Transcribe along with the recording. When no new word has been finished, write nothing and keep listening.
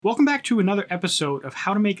Welcome back to another episode of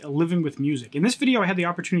How to Make a Living with Music. In this video, I had the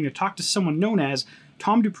opportunity to talk to someone known as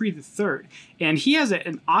Tom DuPree III, and he has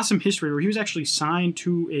an awesome history where he was actually signed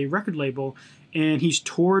to a record label, and he's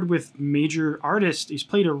toured with major artists. He's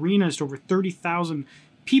played arenas to over 30,000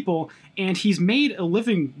 people, and he's made a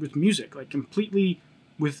living with music, like completely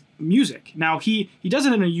with music. Now, he does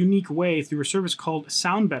it in a unique way through a service called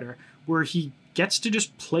Sound Better, where he gets to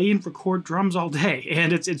just play and record drums all day,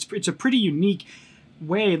 and it's a pretty unique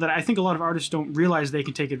way that I think a lot of artists don't realize they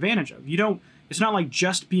can take advantage of. It's not like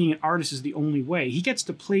just being an artist is the only way. He gets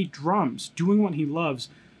to play drums, doing what he loves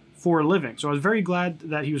for a living. So I was very glad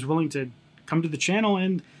that he was willing to come to the channel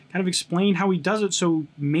and kind of explain how he does it, so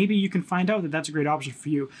maybe you can find out that that's a great option for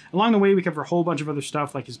you. Along the way, we cover a whole bunch of other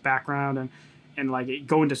stuff, like his background and like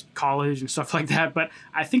going to college and stuff like that. But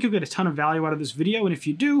I think you'll get a ton of value out of this video. And if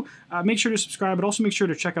you do, make sure to subscribe, but also make sure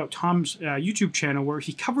to check out Tom's YouTube channel, where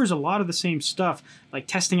he covers a lot of the same stuff, like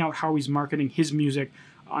testing out how he's marketing his music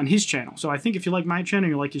on his channel. So I think if you like my channel,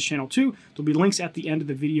 you like his channel too, there'll be links at the end of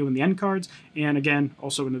the video in the end cards, and again,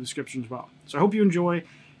 also in the description as well. So I hope you enjoy,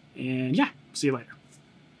 and yeah, see you later.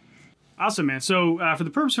 Awesome, man. So for the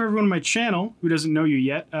purpose of everyone on my channel who doesn't know you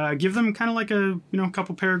yet, give them kind of like a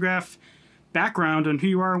couple paragraph background on who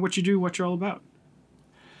you are, what you do, what you're all about.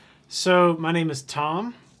 So my name is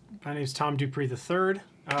Tom. My name is Tom DuPree III.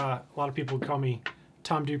 A lot of people would call me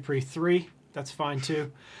Tom DuPree III. That's fine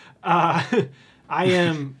too. I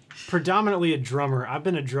am predominantly a drummer. I've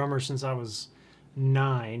been a drummer since I was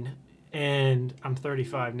 9, and I'm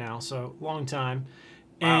 35 now, so long time.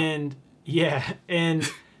 Wow. And yeah,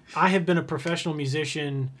 and I have been a professional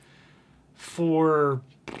musician for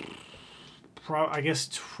I guess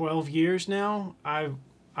 12 years now. I've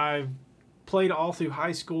played all through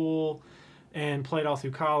high school and played all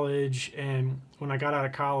through college, and when I got out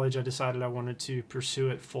of college, I decided I wanted to pursue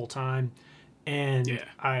it full time. And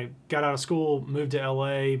I got out of school, moved to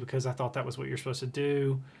LA because I thought that was what you're supposed to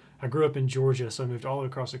do. I grew up in Georgia, so I moved all the way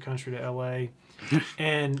across the country to LA.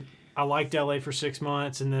 And I liked LA for 6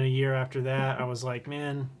 months, and then a year after that, I was like,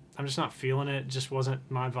 man, I'm just not feeling it. It just wasn't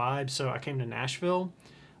my vibe. So I came to Nashville.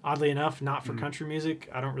 Oddly enough, not for country music.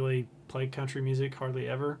 I don't really play country music hardly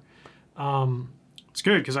ever. It's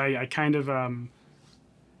good because I kind of,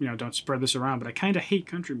 don't spread this around, but I kind of hate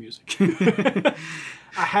country music.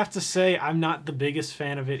 I have to say I'm not the biggest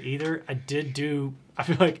fan of it either. I feel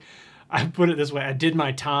like I put it this way. I did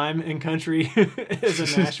my time in country as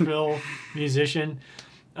a Nashville musician.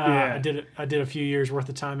 I did a few years worth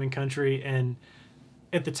of time in country, and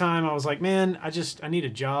at the time, I was like, man, I need a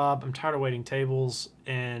job. I'm tired of waiting tables.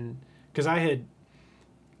 And because I had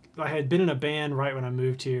been in a band right when I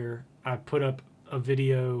moved here. I put up a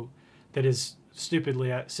video that is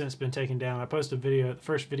stupidly since been taken down. I posted a video. The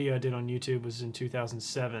first video I did on YouTube was in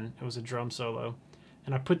 2007. It was a drum solo.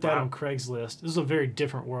 And I put that on Craigslist. This was a very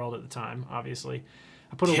different world at the time, obviously.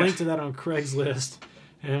 I put a link to that on Craigslist,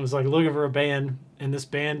 and it was like looking for a band. And this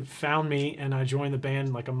band found me, and I joined the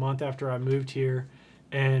band like a month after I moved here.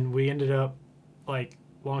 And we ended up, like,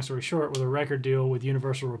 long story short, with a record deal with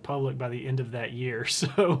Universal Republic by the end of that year.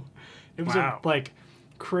 So it was a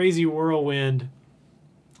crazy whirlwind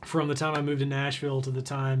from the time I moved to Nashville to the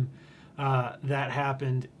time that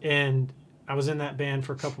happened. And I was in that band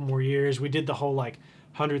for a couple more years. We did the whole, like,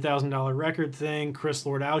 $100,000 record thing. Chris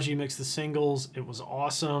Lord-Alge mixed the singles. It was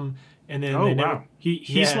awesome. And then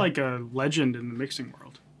he's like a legend in the mixing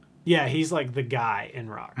world. Yeah, he's like the guy in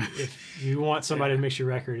rock. If you want somebody to mix your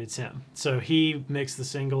record, it's him. So he mixed the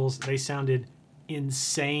singles. They sounded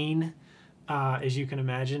insane, as you can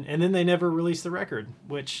imagine. And then they never released the record,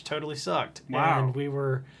 which totally sucked. Wow. And we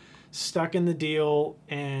were stuck in the deal,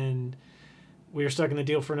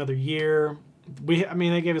 for another year.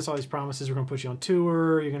 They gave us all these promises. We're going to put you on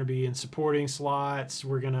tour. You're going to be in supporting slots.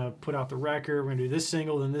 We're going to put out the record. We're going to do this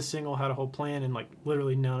single, then this single. Had a whole plan, and like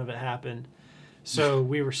literally none of it happened. So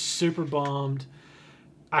we were super bummed.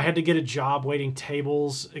 I had to get a job waiting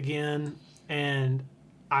tables again, and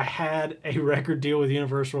I had a record deal with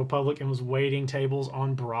Universal Republic and was waiting tables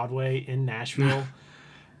on Broadway in Nashville.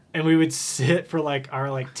 And we would sit for like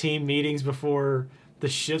our team meetings before the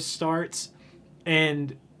shift starts,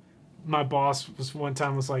 and my boss was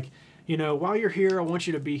like, while you're here, I want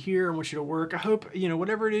you to be here. I want you to work. I hope,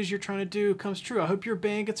 whatever it is you're trying to do comes true. I hope your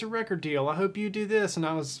band gets a record deal. I hope you do this. And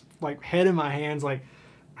I was like, head in my hands, like,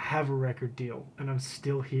 I have a record deal and I'm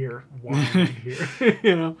still here while I'm here,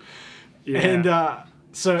 Yeah. And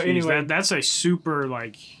so anyway. That's a super,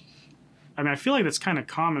 I feel like that's kind of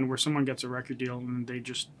common where someone gets a record deal and they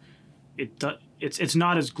just, it's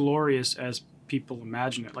not as glorious as people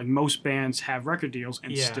imagine it. Like most bands have record deals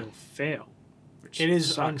and still fail. It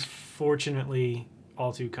is unfortunately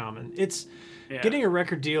all too common. It's getting a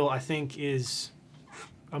record deal, I think, is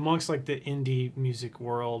amongst like the indie music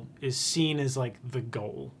world is seen as like the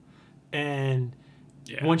goal. And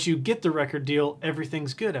once you get the record deal,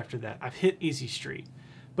 everything's good after that. I've hit easy street.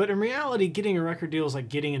 But in reality, getting a record deal is like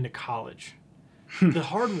getting into college. The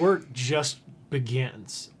hard work just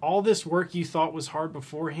begins. All this work you thought was hard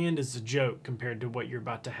beforehand is a joke compared to what you're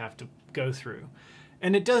about to have to go through.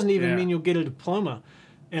 And it doesn't even mean you'll get a diploma.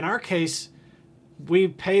 In our case, we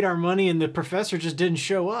paid our money and the professor just didn't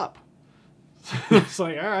show up. It's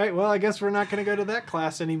like, all right, well, I guess we're not going to go to that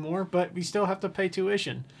class anymore, but we still have to pay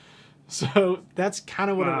tuition. So that's kind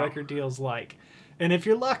of what a record deal's like. And if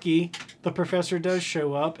you're lucky, the professor does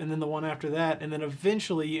show up, and then the one after that, and then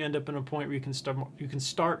eventually you end up in a point where you can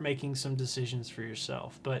start making some decisions for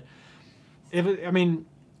yourself. But I'm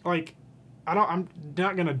not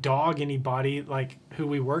gonna dog anybody like who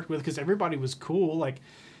we worked with because everybody was cool. Like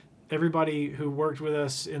everybody who worked with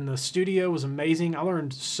us in the studio was amazing. I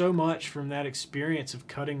learned so much from that experience of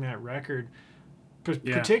cutting that record.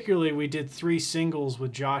 Particularly, we did 3 singles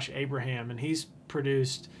with Josh Abraham, and he's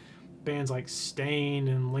produced bands like Stain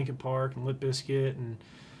and Linkin Park and Limp Bizkit and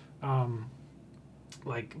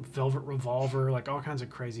like Velvet Revolver, like all kinds of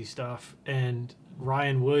crazy stuff. And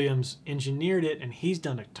Ryan Williams engineered it, and he's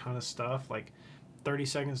done a ton of stuff like 30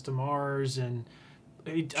 Seconds to Mars, and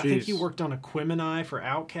I think he worked on Aquemini for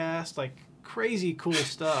Outkast, like crazy cool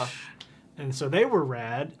stuff. And so they were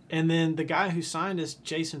rad. And then the guy who signed us,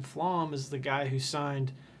 Jason Flom, is the guy who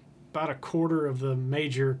signed about a quarter of the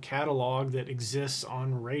major catalog that exists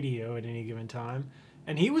on radio at any given time.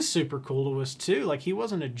 And he was super cool to us too. Like he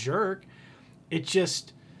wasn't a jerk. It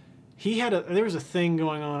just, there was a thing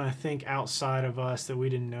going on, I think, outside of us that we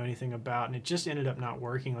didn't know anything about. And it just ended up not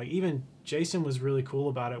working. Like even Jason was really cool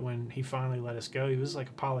about it when he finally let us go. He was like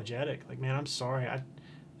apologetic. Like, man, I'm sorry.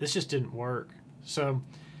 This just didn't work. So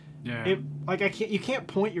you can't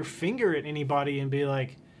point your finger at anybody and be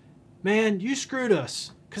like, man, you screwed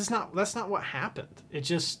us. Because that's not what happened. It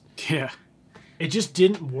just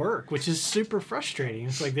didn't work, which is super frustrating.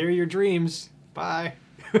 It's like, there are your dreams. Bye.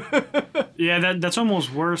 That's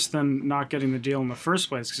almost worse than not getting the deal in the first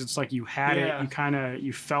place, because it's like you had it,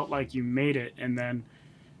 you felt like you made it, and then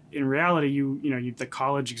in reality, the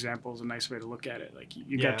college example is a nice way to look at it. Like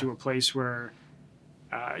you got to a place where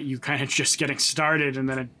you kind of just getting started, and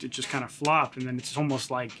then it just kind of flopped, and then it's almost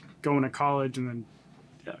like going to college and then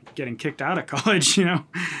getting kicked out of college,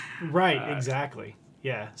 Right, exactly.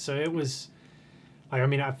 Yeah, so it was, I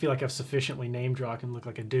feel like I've sufficiently name dropped and look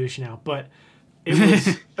like a douche now, but it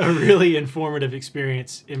was a really informative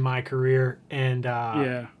experience in my career, and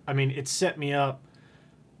it set me up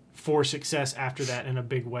for success after that in a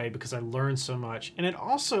big way because I learned so much, and it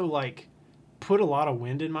also like put a lot of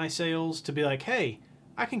wind in my sails to be like, hey,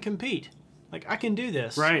 I can compete. Like, I can do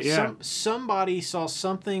this. Right, yeah. Somebody saw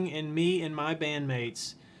something in me and my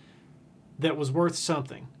bandmates that was worth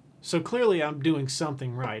something. So clearly I'm doing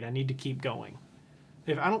something right. I need to keep going.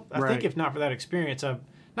 I think if not for that experience, I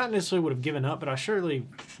not necessarily would have given up, but I surely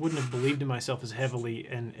wouldn't have believed in myself as heavily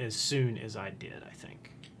and as soon as I did, I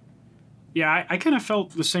think. Yeah, I kind of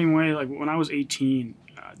felt the same way. Like, when I was 18,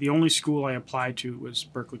 the only school I applied to was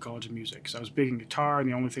Berklee College of Music. So I was big in guitar, and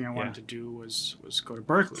the only thing I wanted to do was go to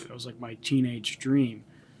Berklee. That was like my teenage dream.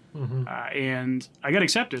 Mm-hmm. And I got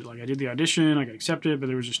accepted. Like, I did the audition, I got accepted, but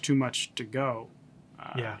there was just too much to go.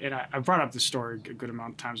 And I brought up this story a good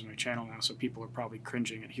amount of times on my channel now, so people are probably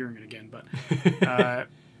cringing at hearing it again. But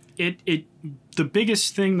the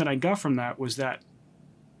biggest thing that I got from that was that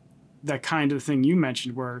kind of thing you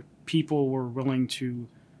mentioned, where people were willing to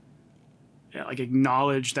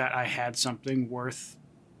acknowledge that I had something worth,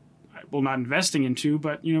 well, not investing into,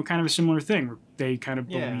 but kind of a similar thing where they kind of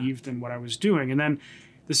believed in what I was doing. And then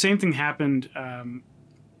the same thing happened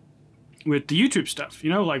with the YouTube stuff.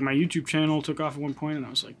 Like, my YouTube channel took off at one point, and I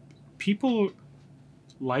was like, people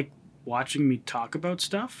like watching me talk about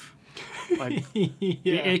stuff. Like,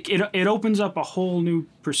 it opens up a whole new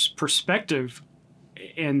perspective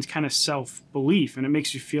and kind of self-belief, and it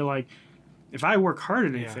makes you feel like, if I work hard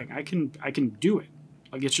at anything, I can do it.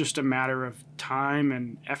 Like, it's just a matter of time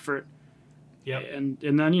and effort. Yep. And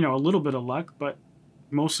then, a little bit of luck, but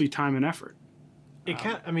mostly time and effort. You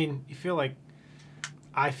feel like,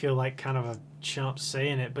 I feel like kind of a chump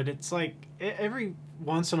saying it, but it's like every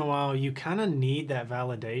once in a while you kind of need that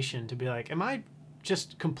validation to be like, am I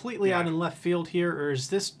just completely out in left field here, or is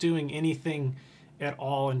this doing anything at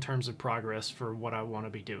all in terms of progress for what I want to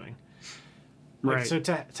be doing? Like, right. So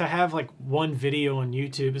to have like one video on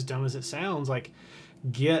YouTube, as dumb as it sounds, like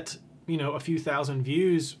get a few thousand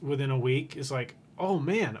views within a week is like, oh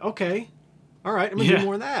man, okay, all right, I'm going to do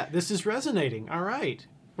more of that. This is resonating. All right.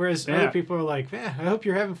 Whereas other people are like, man, I hope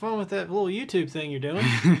you're having fun with that little YouTube thing you're doing.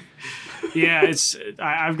 Yeah,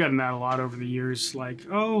 I've gotten that a lot over the years. Like,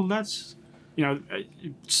 oh, that's,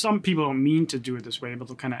 some people don't mean to do it this way, but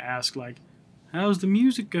they'll kind of ask like, how's the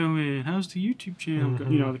music going? How's the YouTube channel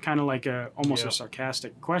going? Kind of like almost a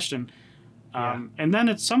sarcastic question. And then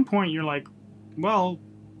at some point you're like, well,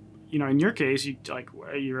 in your case,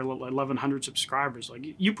 you're 1,100 subscribers. Like,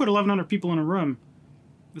 you put 1,100 people in a room,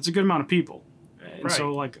 that's a good amount of people. And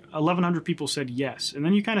so, 1,100 people said yes. And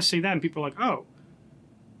then you kind of say that, and people are like, oh.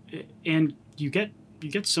 And you get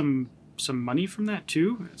some money from that,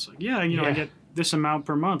 too? It's like, I get this amount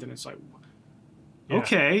per month. And it's like,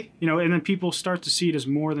 okay. And then people start to see it as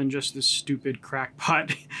more than just this stupid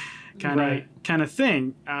crackpot kind of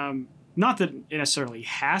thing. Not that it necessarily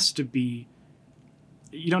has to be.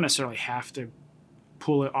 You don't necessarily have to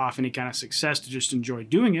pull it off any kind of success to just enjoy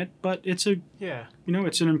doing it, but it's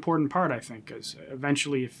it's an important part, I think, because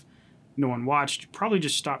eventually if no one watched, you probably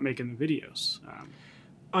just stop making the videos.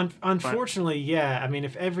 Unfortunately, I mean,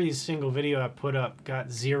 if every single video I put up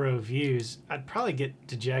got 0 views, I'd probably get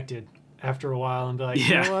dejected after a while and be like,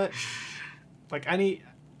 you know what? Like, I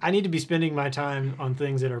need to be spending my time on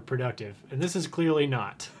things that are productive, and this is clearly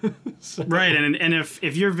not. So. Right, and if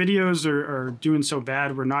your videos are doing so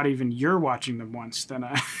bad where not even you're watching them once, then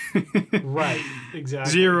right,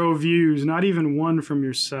 exactly. 0 views, not even one from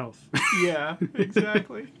yourself. Yeah,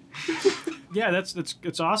 exactly. Yeah,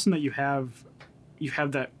 it's awesome that you have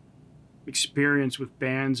that experience with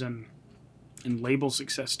bands and label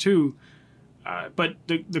success too. But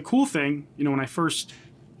the cool thing, when I first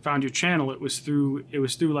found your channel, it was through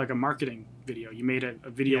like a marketing video. You made a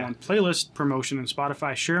video on playlist promotion in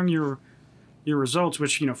Spotify, sharing your results,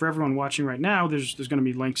 which, for everyone watching right now, there's going to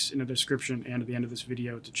be links in the description and at the end of this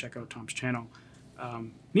video to check out Tom's channel.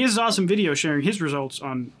 He has this awesome video sharing his results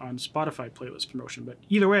on Spotify playlist promotion. But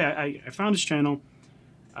either way, I found his channel,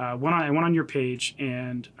 I went on your page,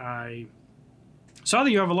 and I saw that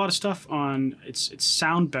you have a lot of stuff on, it's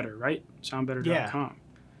Sound Better, right? Soundbetter.com.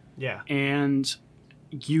 Yeah. And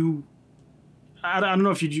I don't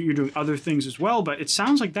know if you're doing other things as well, but it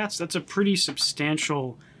sounds like that's a pretty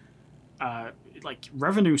substantial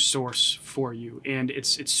revenue source for you, and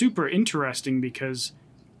it's super interesting because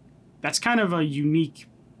that's kind of a unique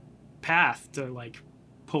path to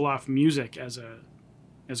pull off music as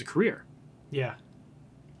a career. Yeah.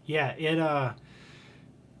 It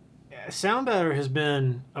Sound Better has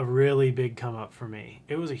been a really big come up for me.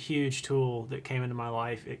 It was a huge tool that came into my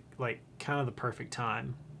life at kind of the perfect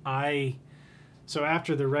time. So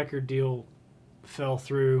after the record deal fell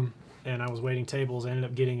through and I was waiting tables, I ended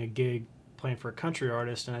up getting a gig playing for a country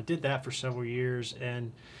artist, and I did that for several years,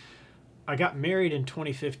 and I got married in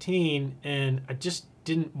 2015, and I just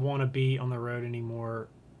didn't want to be on the road anymore.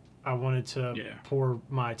 I wanted to pour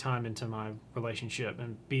my time into my relationship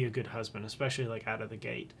and be a good husband, especially out of the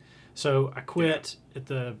gate. So I quit at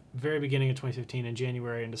the very beginning of 2015 in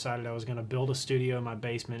January and decided I was going to build a studio in my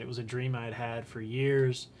basement. It was a dream I had had for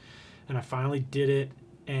years, and I finally did it,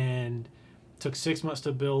 and took 6 months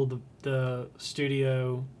to build the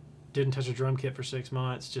studio. Didn't touch a drum kit for 6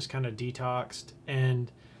 months, just kind of detoxed. And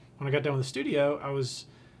when I got done with the studio, I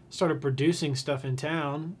started producing stuff in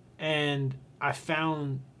town, and I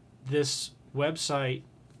found this website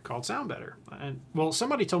called Sound Better. And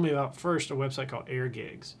somebody told me about first a website called Air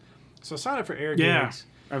Gigs. So I signed up for Air Gigs.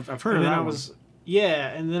 I've heard of that one.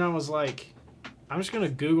 And then I was like, I'm just going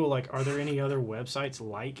to Google, are there any other websites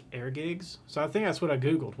like Air Gigs? So I think that's what I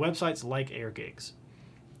Googled, websites like Air Gigs.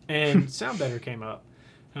 And Sound Better came up.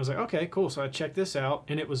 And I was like, okay, cool. So I checked this out,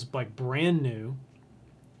 and it was brand new.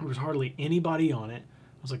 There was hardly anybody on it.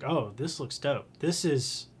 I was like, oh, this looks dope. This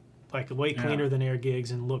is way cleaner than Air Gigs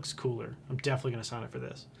and looks cooler. I'm definitely going to sign up for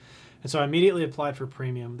this. And so I immediately applied for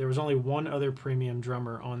premium. There was only one other premium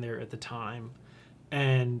drummer on there at the time.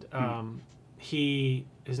 And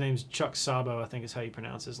his name's Chuck Sabo, I think is how you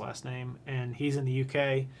pronounce his last name. And he's in the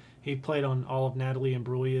UK. He played on all of Natalie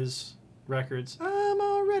Imbruglia's records. I'm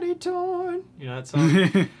already torn. You know that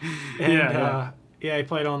song? And he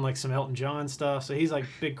played on some Elton John stuff. So he's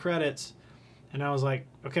big credits. And I was like,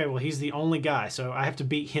 okay, well, he's the only guy, so I have to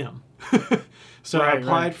beat him. So I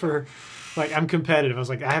applied for, I'm competitive. I was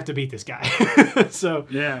like, I have to beat this guy. So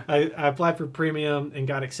I applied for premium and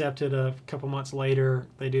got accepted a couple months later.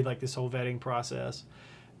 They do this whole vetting process.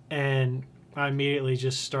 And I immediately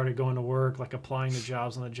just started going to work, applying to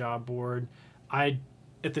jobs on the job board.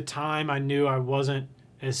 At the time, I knew I wasn't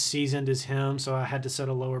as seasoned as him, so I had to set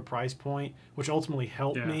a lower price point, which ultimately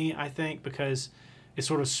helped me, I think, because it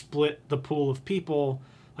sort of split the pool of people.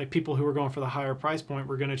 like people who were going for the higher price point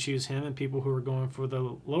were going to choose him, and people who were going for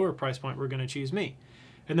the lower price point were going to choose me.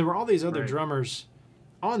 And there were all these other drummers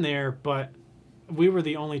on there, but we were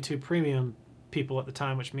the only two premium people at the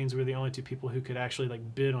time, which means we were the only two people who could actually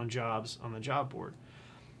like bid on jobs on the job board.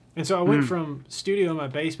 And so I went from studio in my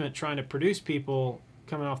basement trying to produce people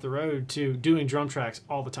coming off the road to doing drum tracks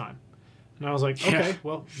all the time. And I was like, okay,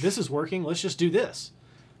 well, this is working. Let's just do this.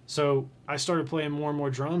 So I started playing more and more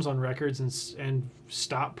drums on records and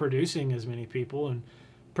stopped producing as many people and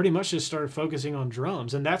pretty much just started focusing on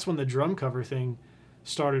drums. And that's when the drum cover thing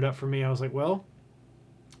started up for me. I was like, well,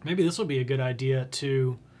 maybe this will be a good idea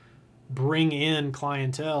to bring in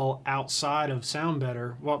clientele outside of Sound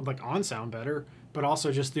Better, well, like on Sound Better, but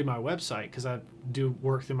also just through my website, because I do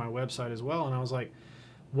work through my website as well. And I was like,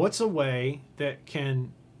 what's a way that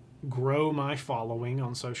can grow my following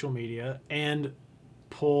on social media and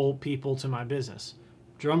pull people to my business?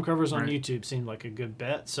 Drum covers on YouTube seemed like a good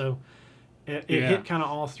bet. So it hit kind of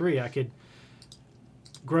all three. I could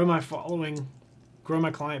grow my following, grow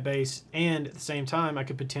my client base, and at the same time, I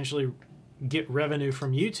could potentially get revenue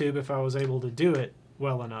from YouTube if I was able to do it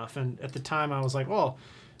well enough. And at the time, I was like, well,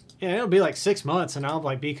 yeah, it'll be like 6 months, and I'll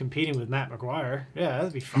like be competing with Matt McGuire. Yeah,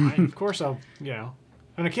 that'd be fine. Of course, I'm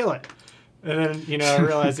gonna kill it. And then, I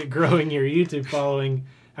realized that growing your YouTube following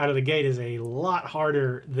out of the gate is a lot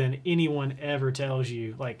harder than anyone ever tells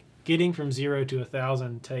you. Like, getting from 0 to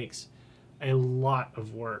 1,000 takes a lot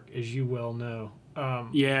of work, as you well know. And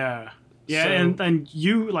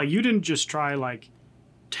you didn't just try like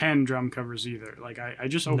 10 drum covers either. Like I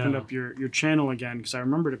just opened up your channel again because I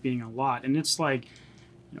remembered it being a lot, and it's like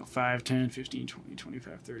 5, 10, 15, 20,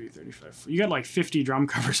 25, 30, 35. You got like 50 drum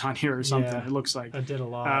covers on here or something. It looks like I did a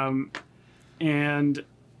lot. And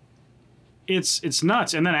it's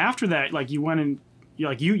nuts. And then after that, like you went and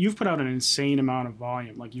you've put out an insane amount of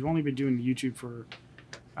volume. Like you've only been doing YouTube for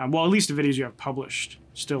at least the videos you have published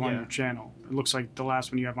still on your channel. It looks like the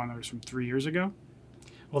last one you have on there is from 3 years ago.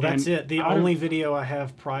 Well, that's it. The only video I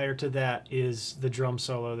have prior to that is the drum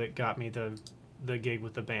solo that got me the gig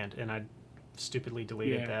with the band, and I stupidly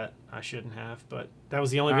deleted that. I shouldn't have, but that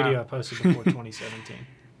was the only video I posted before 2017.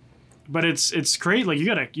 But it's great. Like you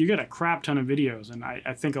got a crap ton of videos, and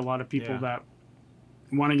I think a lot of people that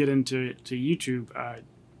want to get into YouTube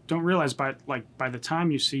don't realize by the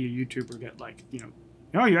time you see a YouTuber get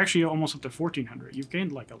you're actually almost up to 1,400. You've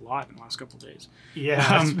gained like a lot in the last couple of days.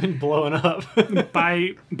 Yeah, it's been blowing up.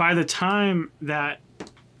 by the time that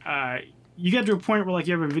you get to a point where like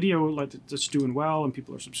you have a video that's doing well and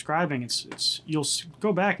people are subscribing, it's you'll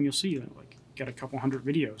go back and you'll see get a couple hundred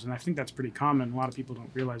videos, and I think that's pretty common. A lot of people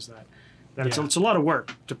don't realize that it's a lot of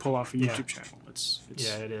work to pull off a YouTube channel.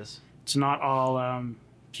 It is. It's not all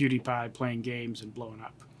PewDiePie playing games and blowing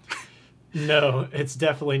up. No, it's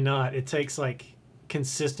definitely not. It takes like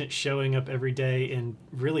consistent showing up every day and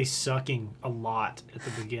really sucking a lot at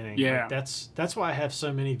the beginning. Yeah, that's why I have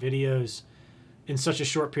so many videos in such a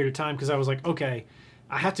short period of time, because I was like, okay,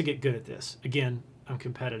 I have to get good at this. Again, I'm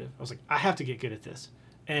competitive. I was like, I have to get good at this.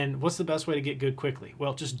 And what's the best way to get good quickly?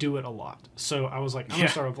 Well, just do it a lot. So I was like, I'm going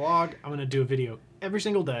to start a vlog. I'm going to do a video every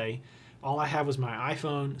single day. All I have was my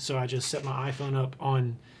iPhone, so I just set my iPhone up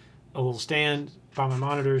on a little stand by my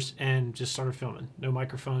monitors and just started filming. No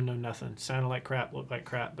microphone, no nothing. Sounded like crap, looked like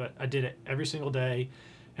crap, but I did it every single day,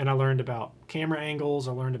 and I learned about camera angles.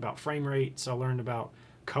 I learned about frame rates. I learned about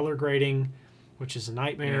color grading, which is a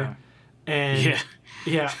nightmare. And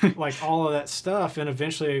like all of that stuff. And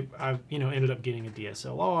eventually I, ended up getting a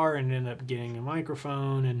DSLR and ended up getting a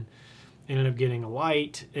microphone and ended up getting a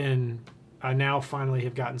light. And I now finally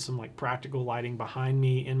have gotten some like practical lighting behind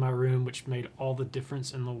me in my room, which made all the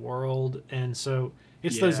difference in the world. And so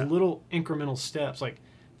it's those little incremental steps. Like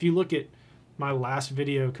if you look at my last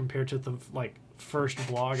video compared to the first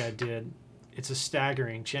vlog I did, it's a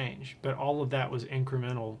staggering change. But all of that was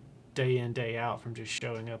incremental, day in, day out, from just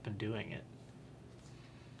showing up and doing it.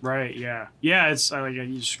 Right, yeah. It's like you're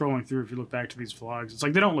scrolling through, if you look back to these vlogs, it's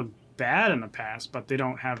like they don't look bad in the past, but they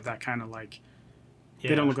don't have that kind of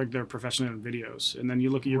they don't look like they're professional in videos. And then you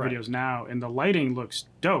look at your videos now, and the lighting looks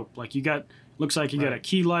dope. Like looks like you got a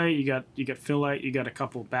key light, you got fill light, you got a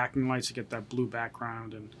couple backing lights to get that blue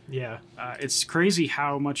background, and it's crazy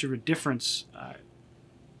how much of a difference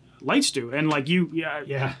lights do. And like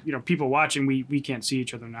people watching, we can't see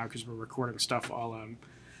each other now because we're recording stuff all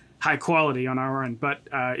high quality on our end, but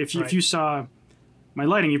if you saw my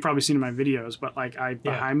lighting, you've probably seen in my videos, but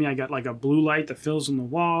behind me I got like a blue light that fills in the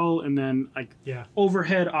wall, and then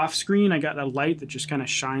overhead off screen I got a light that just kind of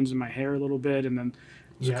shines in my hair a little bit, and then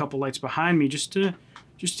there's a couple lights behind me just to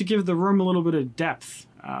give the room a little bit of depth.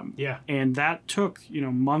 And that took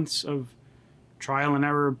months of trial and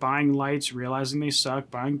error, buying lights, realizing they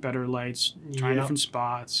suck, buying better lights, trying Yep. different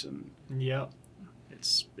spots, and Yep.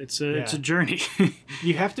 it's a journey.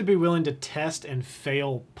 You have to be willing to test and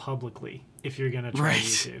fail publicly if you're gonna try Right.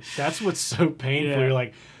 YouTube. That's what's so painful. Yeah. You're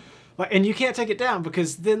like, and you can't take it down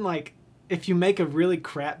because then like if you make a really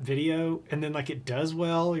crap video and then like it does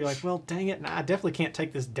well, you're like, well, dang it, nah, I definitely can't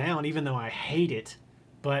take this down even though I hate it.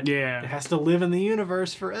 But Yeah. it has to live in the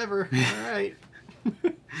universe forever. All right.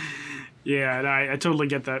 Yeah, and I totally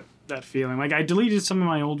get that feeling. Like, I deleted some of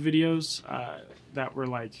my old videos that were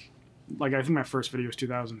like I think my first video was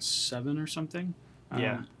 2007 or something.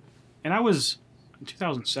 Yeah. And I was in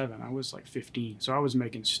 2007. I was like 15, so I was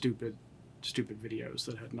making stupid videos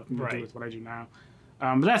that had nothing to Right. do with what I do now.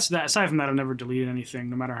 But that's that. Aside from that, I've never deleted anything,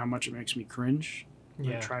 no matter how much it makes me cringe.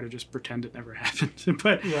 Yeah. I try to just pretend it never happened.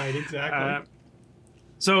 But Right, exactly.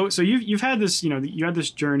 so you've had this, you had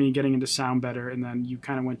this journey getting into sound better, and then you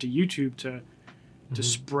kind of went to YouTube to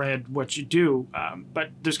spread what you do. But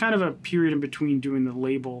there's kind of a period in between doing the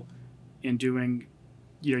label and doing,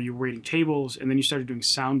 you're waiting tables, and then you started doing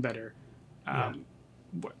sound better.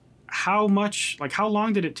 How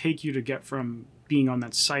long did it take you to get from being on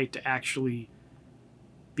that site to actually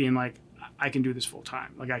being like, I can do this full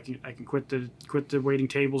time? Like I can quit the waiting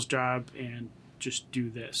tables job and just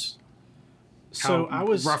do this. So the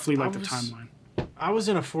timeline. I was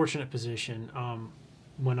in a fortunate position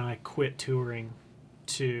when I quit touring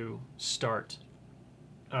to start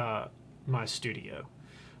my studio.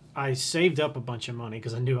 I saved up a bunch of money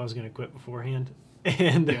because I knew I was going to quit beforehand.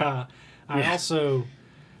 And I also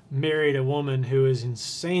married a woman who is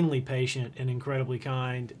insanely patient and incredibly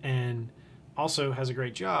kind and also has a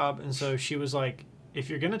great job. And so she was like, if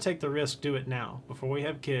you're going to take the risk, do it now before we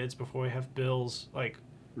have kids, before we have bills. Like,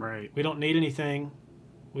 Right. we don't need anything.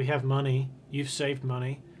 We have money. You've saved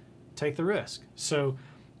money. Take the risk. So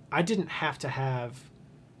I didn't have to have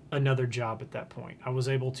another job at that point. I was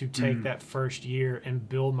able to take that first year and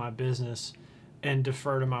build my business and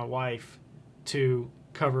defer to my wife to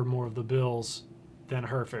cover more of the bills than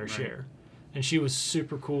her fair share. And she was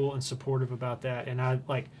super cool and supportive about that. And I,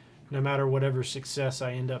 like, no matter whatever success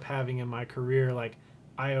I end up having in my career, like,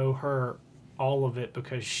 I owe her all of it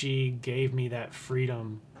because she gave me that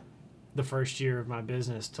freedom the first year of my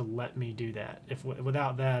business to let me do that. If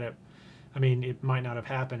without that, it might not have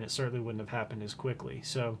happened. It certainly wouldn't have happened as quickly.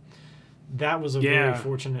 So that was a very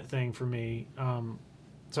fortunate thing for me.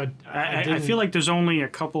 So I feel like there's only a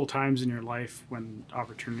couple times in your life when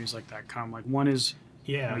opportunities like that come. Like, one is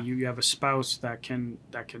you have a spouse that can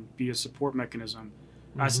be a support mechanism.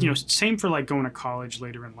 Same for like going to college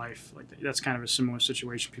later in life. Like, that's kind of a similar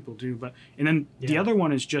situation people do. But and then the other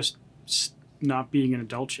one is just not being an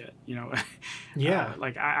adult yet.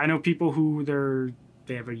 Like I know people who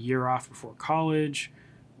they have a year off before college,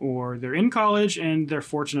 or they're in college and they're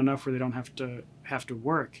fortunate enough where they don't have to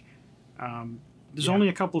work. There's only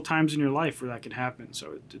a couple of times in your life where that can happen.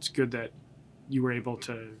 So it's good that you were able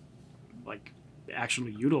to like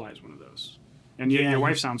actually utilize one of those. And your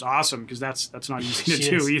wife sounds awesome, because that's not easy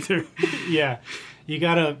to do either. Yeah, you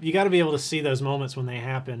gotta be able to see those moments when they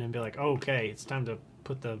happen and be like, oh, okay, it's time to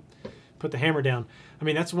put the hammer down. I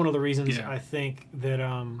mean, that's one of the reasons I think that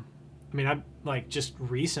I like just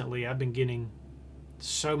recently I've been getting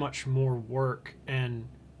so much more work, and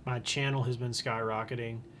my channel has been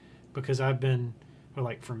skyrocketing because I've been, or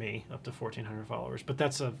like for me, up to 1,400 followers. But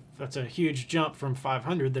that's a huge jump from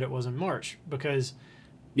 500 that it was in March, because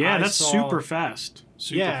super fast.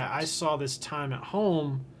 I saw this time at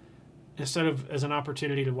home instead of as an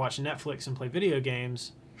opportunity to watch Netflix and play video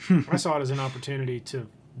games. I saw it as an opportunity to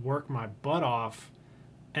work my butt off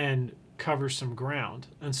and cover some ground.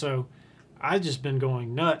 And so I've just been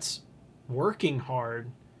going nuts, working hard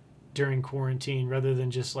during quarantine rather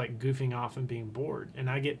than just like goofing off and being bored. And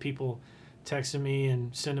I get people texting me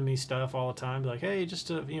and sending me stuff all the time, like, hey, just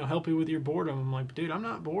to help you with your boredom. I'm like, dude, I'm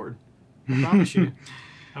not bored. I promise you.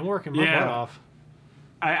 I'm working my butt off.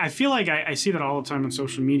 I feel like I see that all the time on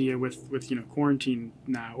social media with quarantine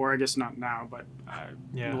now, or I guess not now, but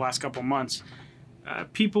the last couple of months.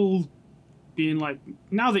 People being like,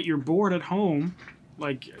 now that you're bored at home,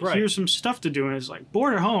 like, here's some stuff to do. And it's like,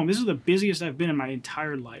 bored at home, this is the busiest I've been in my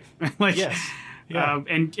entire life. Like, yes. Yeah.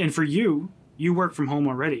 And for you work from home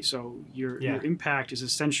already, so your impact is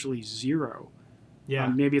essentially zero. Yeah.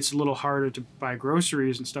 Maybe it's a little harder to buy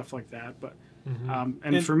groceries and stuff like that, but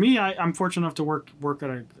and for me, I'm fortunate enough to work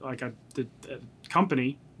at a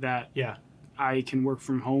company that I can work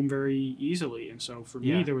from home very easily, and so for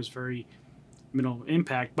me there was very minimal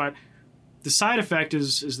impact. But the side effect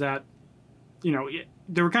is that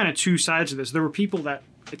there were kind of two sides to this. There were people that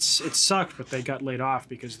it sucked, but they got laid off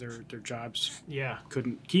because their jobs Yeah.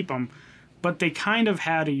 couldn't keep them. But they kind of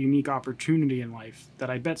had a unique opportunity in life that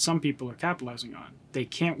I bet some people are capitalizing on. They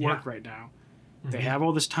can't work right now. Mm-hmm. They have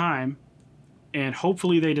all this time, and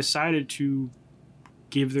hopefully they decided to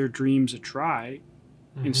give their dreams a try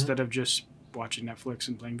instead of just watching Netflix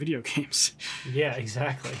and playing video games. Yeah,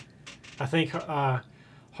 exactly. I think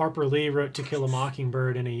Harper Lee wrote To Kill a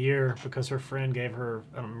Mockingbird in a year because her friend gave her,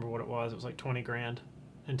 I don't remember what it was like $20,000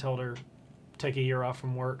 and told her, take a year off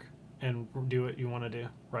from work and do what you want to do,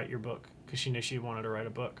 write your book, because she knew she wanted to write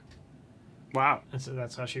a book. Wow. And so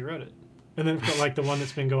that's how she wrote it. And then like the one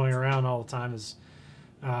that's been going around all the time is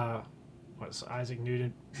what's Isaac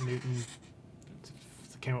Newton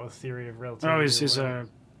came up with a theory of relativity. Oh,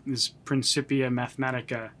 his Principia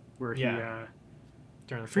Mathematica, where he I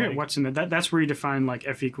forget what's in it. That's where he defined like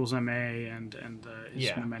F equals ma and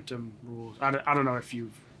his momentum rules. I don't know if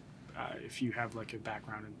you have like a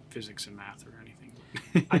background in physics and math or anything.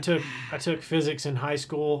 I took physics in high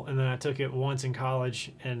school, and then I took it once in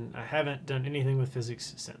college, and I haven't done anything with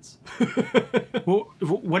physics since. Well,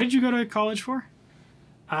 what did you go to college for?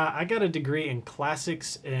 I got a degree in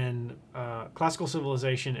classics and classical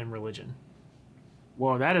civilization and religion.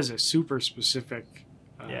 Whoa, that is a super specific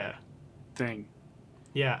thing.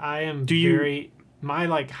 Yeah, I am my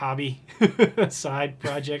like hobby, side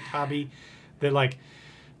project hobby, that like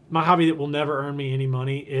my hobby that will never earn me any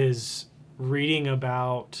money is reading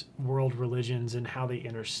about world religions and how they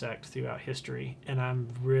intersect throughout history. And I'm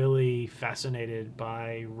really fascinated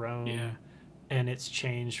by Rome and its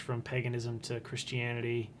change from paganism to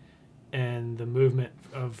Christianity and the movement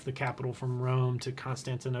of the capital from Rome to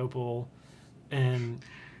Constantinople. And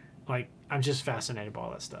like, I'm just fascinated by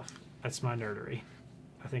all that stuff. That's my nerdery.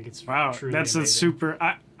 I think it's truly that's amazing. A super.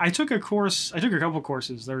 I took a course. I took a couple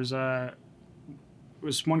courses. There's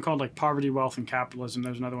was one called like Poverty, Wealth, and Capitalism.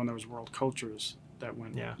 There was another one that was World Cultures that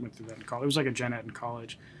went through that in college. It was like a gen ed in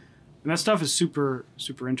college, and that stuff is super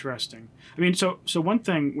super interesting. I mean, so one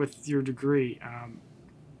thing with your degree,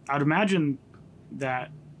 I'd imagine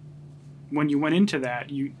that when you went into that,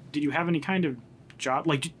 did you have any kind of job?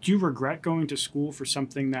 Like, do you regret going to school for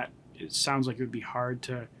something that it sounds like it would be hard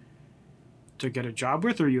to get a job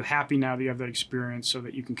with, or are you happy now that you have that experience so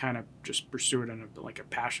that you can kind of just pursue it on a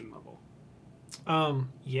passion level?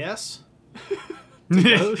 Yes.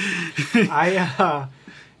 I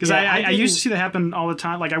used to see that happen all the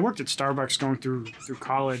time. Like, I worked at Starbucks going through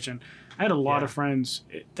college, and I had a lot of friends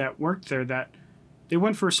that worked there that they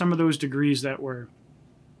went for some of those degrees that were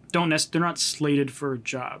they're not slated for a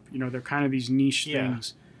job. You know, they're kind of these niche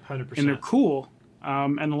things, 100%. and they're cool.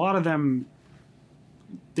 And a lot of them,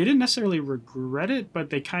 they didn't necessarily regret it, but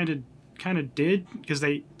they kind of did because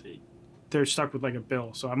they're stuck with like a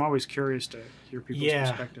bill. So I'm always curious to hear people's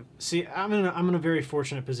perspective. See, I'm in a very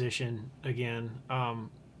fortunate position again.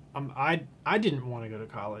 I didn't want to go to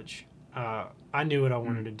college. I knew what I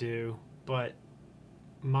wanted to do, but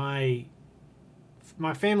my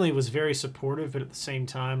family was very supportive, but at the same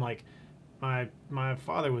time, like my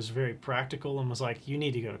father was very practical and was like, "You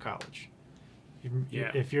need to go to college.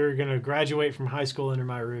 If you're going to graduate from high school under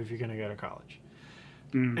my roof, you're going to go to college."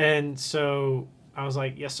 And so I was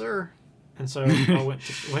like, "Yes, sir." And so I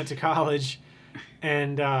went to college,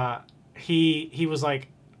 and he was like,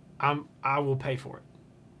 "I will pay for it."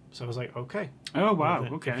 So I was like, "Okay." Oh wow,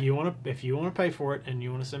 okay. If you want to pay for it and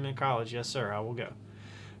you want to send me to college, yes, sir, I will go.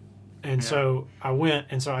 And so I went,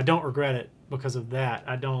 and so I don't regret it because of that.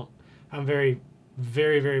 I'm very,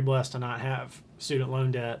 very, very blessed to not have student loan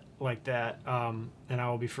debt like that, and I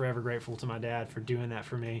will be forever grateful to my dad for doing that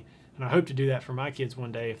for me, and I hope to do that for my kids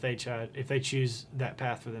one day if they choose that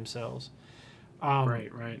path for themselves.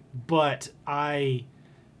 Right. But I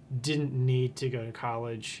didn't need to go to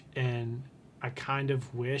college, and I kind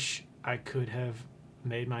of wish I could have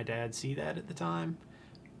made my dad see that at the time,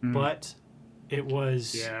 but it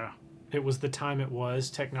was the time it was.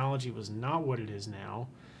 Technology was not what it is now.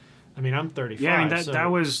 I mean, I'm 35. Yeah, I mean,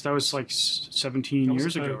 that was like 17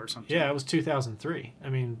 years ago or something. Yeah, it was 2003. I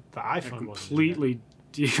mean, the iPhone was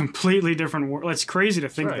completely different world. It's crazy to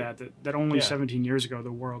think that only 17 years ago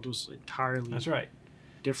the world was entirely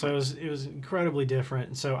different. So it was incredibly different.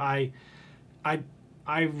 And so I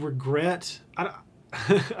regret.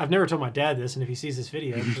 I've never told my dad this, and if he sees this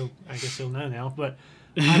video, I guess he'll know now. But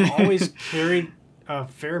I've always carried a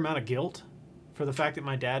fair amount of guilt for the fact that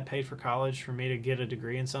my dad paid for college for me to get a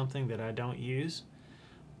degree in something that I don't use.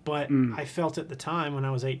 But I felt at the time when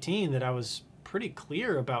I was 18 that I was pretty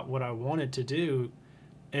clear about what I wanted to do,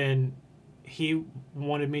 and he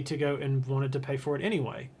wanted me to go and wanted to pay for it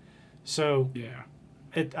anyway. So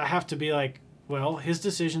I have to be like, well, his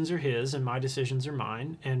decisions are his and my decisions are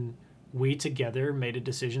mine. And we together made a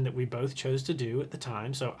decision that we both chose to do at the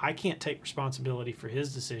time. So I can't take responsibility for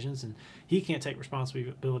his decisions and he can't take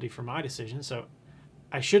responsibility for my decisions. So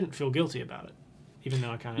I shouldn't feel guilty about it, even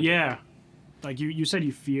though I kind of Yeah. Like you said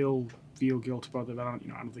you feel guilt about that. I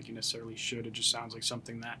don't think you necessarily should. It just sounds like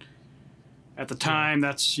something that at the time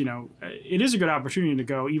that's, it is a good opportunity to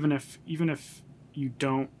go, even if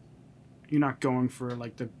you're not going for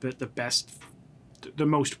like the best, the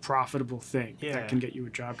most profitable thing that can get you a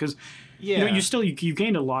job, because you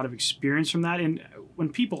gained a lot of experience from that. And when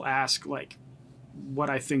people ask like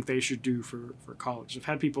what I think they should do for college, I've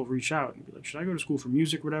had people reach out and be like, should I go to school for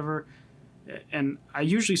music, whatever, and I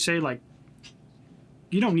usually say like,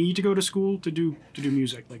 you don't need to go to school to do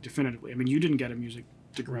music, like definitively. I mean, you didn't get a music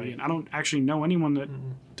degree, and I don't actually know anyone that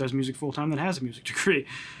does music full time that has a music degree.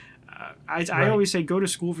 I always say go to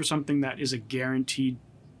school for something that is a guaranteed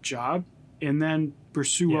job, and then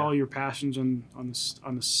pursue all your passions on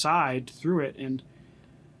the side through it, and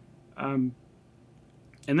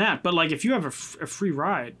that. But like if you have a free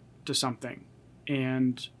ride to something,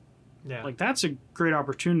 and like that's a great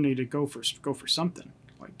opportunity to go for something.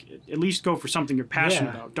 Like at least go for something you're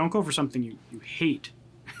passionate about. Don't go for something you hate.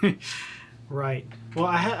 Right. Well,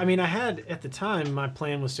 I had at the time my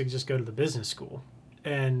plan was to just go to the business school,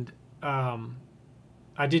 and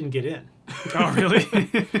I didn't get in. Oh, really?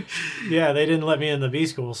 Yeah, they didn't let me in the B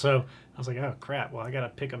school, so I was like, oh crap. Well, I got to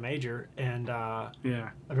pick a major, and I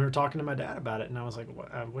remember talking to my dad about it, and I was like,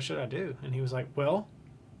 what should I do? And he was like, well,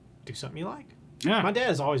 do something you like. Yeah. My dad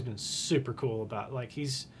has always been super cool about, like,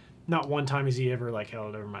 he's not one time has he ever like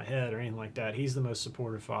held it over my head or anything like that. He's the most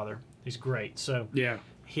supportive father. He's great. So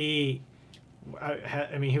he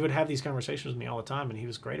would have these conversations with me all the time, and he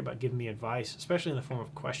was great about giving me advice, especially in the form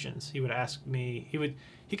of questions. He would ask me,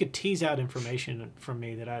 he could tease out information from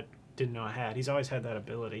me that I didn't know I had. He's always had that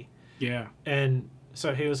ability. Yeah. And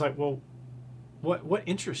so he was like, well, what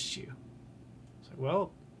interests you? I was like,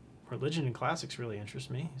 well, religion and classics really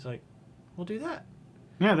interest me. He's like, well, do that.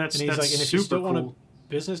 Yeah, that's and he's that's like, and if super you still cool. want a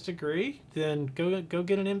business degree, then go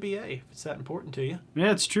get an MBA if it's that important to you.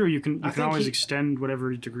 Yeah, it's true. You can always extend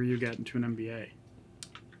whatever degree you get into an MBA.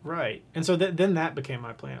 Right. And so then that became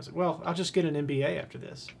my plan. I was like, well, I'll just get an MBA after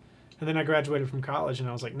this. And then I graduated from college, and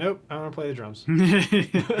I was like, nope, I want to play the drums.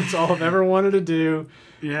 That's all I've ever wanted to do.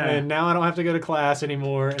 Yeah. And now I don't have to go to class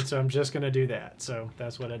anymore, and so I'm just going to do that. So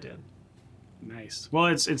that's what I did. Nice. Well,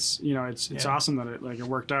 it's awesome that it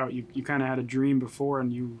worked out. You kind of had a dream before,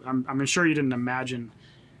 and I'm sure you didn't imagine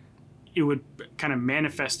it would kind of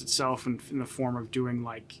manifest itself in the form of doing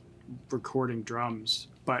like recording drums.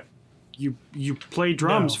 But you play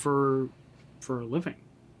drums for a living,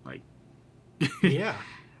 like. Yeah,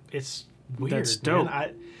 it's weird. That's dope.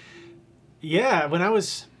 Man. When I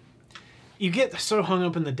was, you get so hung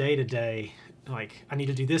up in the day to day. Like, I need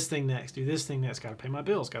to do this thing next, got to pay my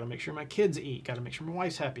bills, got to make sure my kids eat, got to make sure my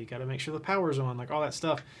wife's happy, got to make sure the power's on, like all that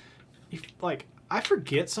stuff. I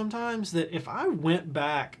forget sometimes that if I went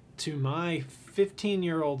back to my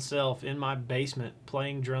 15-year-old self in my basement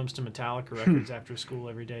playing drums to Metallica records after school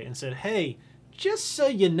every day and said, hey, just so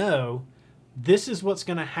you know, this is what's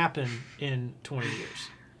going to happen in 20 years.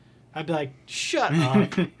 I'd be like, shut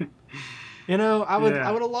up. I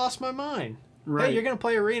would have lost my mind. Right. Hey, you're going to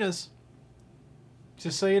play arenas.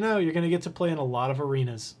 Just so you know, you're going to get to play in a lot of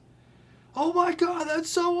arenas. Oh my God, that's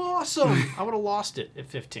so awesome. I would have lost it at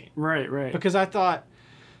 15. Right. Because I thought,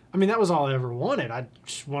 that was all I ever wanted. I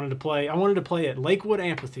just wanted to play. I wanted to play at Lakewood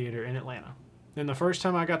Amphitheater in Atlanta. And the first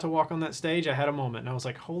time I got to walk on that stage, I had a moment. And I was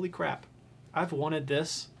like, holy crap. I've wanted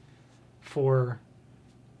this for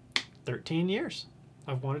 13 years.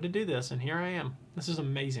 I've wanted to do this, and here I am. This is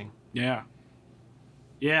amazing. Yeah.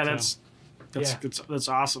 Yeah, that's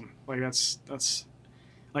awesome. Like that's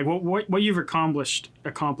like what you've accomplished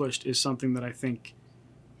is something that I think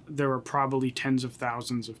there are probably tens of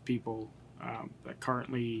thousands of people that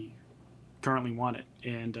currently want it,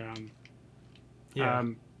 and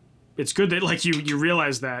it's good that like you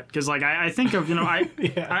realize that, because like I think of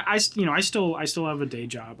I still have a day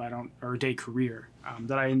job or a day career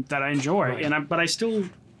that I enjoy, right. But I still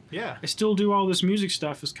do all this music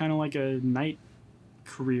stuff as kind of like a night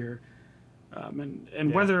career.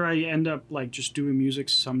 And whether I end up like just doing music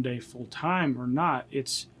someday full time or not,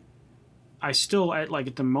 at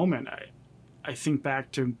the moment I think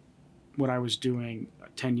back to what I was doing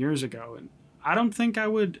 10 years ago, and I don't think I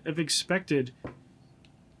would have expected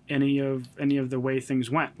any of the way things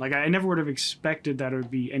went. Like I never would have expected that it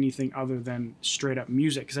would be anything other than straight up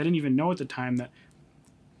music, because I didn't even know at the time that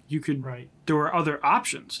you could. Right. There were other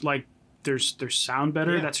options. Like there's sound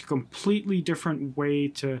better. Yeah. That's a completely different way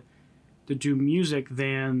to to do music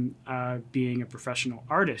than being a professional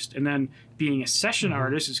artist. And then being a session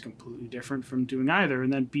artist is completely different from doing either.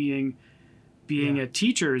 And then being a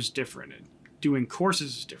teacher is different. And doing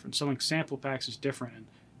courses is different. Selling sample packs is different. And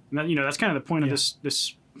that, that's kind of the point of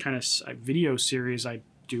this kind of video series I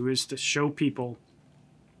do, is to show people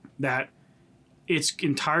that it's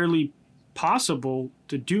entirely possible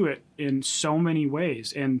to do it in so many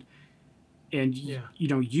ways. And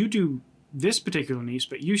you do this particular niche,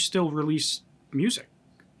 but you still release music,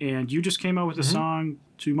 and you just came out with a song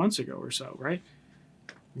 2 months ago or so, right?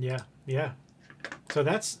 Yeah. So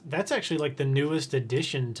that's actually like the newest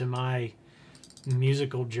addition to my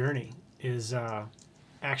musical journey, is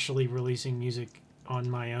actually releasing music on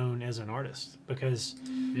my own as an artist, because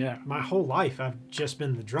my whole life I've just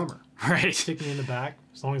been the drummer. Right. Stick me in the back.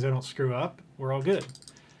 As long as I don't screw up, we're all good.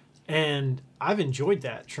 And I've enjoyed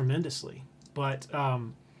that tremendously. But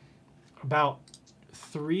about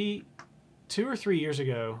 2 or 3 years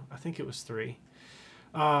ago, I think it was 3,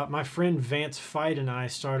 my friend Vance Fight and I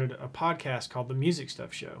started a podcast called The Music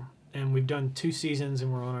Stuff Show. And we've done 2 seasons,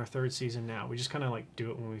 and we're on our 3rd season now. We just kind of like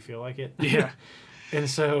do it when we feel like it. Yeah. And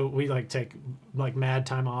so we like take like mad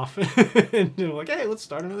time off and we're like, hey, let's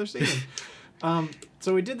start another season.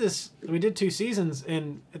 So we did 2 seasons,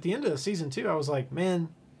 and at the end of season 2, I was like, man,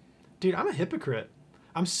 dude, I'm a hypocrite.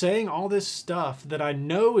 I'm saying all this stuff that I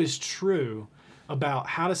know is true about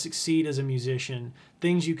how to succeed as a musician,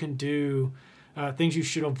 things you can do, things you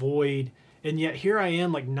should avoid. And yet here I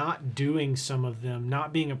am, like, not doing some of them,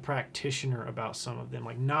 not being a practitioner about some of them,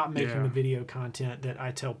 like not making the video content that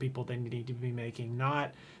I tell people they need to be making,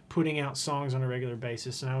 not putting out songs on a regular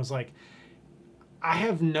basis. And I was like, I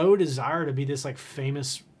have no desire to be this like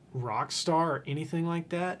famous rock star or anything like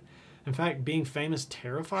that. In fact, being famous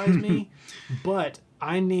terrifies me, but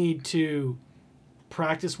I need to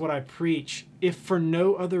practice what I preach, if for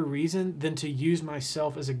no other reason than to use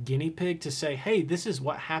myself as a guinea pig to say, hey, this is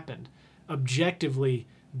what happened. Objectively,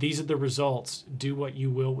 these are the results. Do what you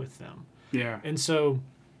will with them. Yeah. And so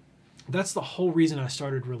that's the whole reason I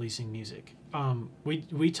started releasing music.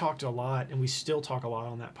 We talked a lot, and we still talk a lot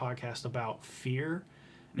on that podcast about fear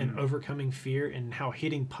and overcoming fear, and how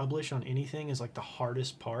hitting publish on anything is like the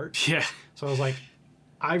hardest part. Yeah. So I was like,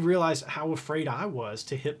 I realized how afraid I was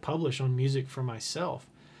to hit publish on music for myself.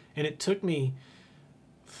 And it took me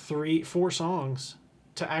 4 songs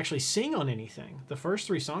to actually sing on anything. The first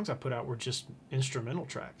 3 songs I put out were just instrumental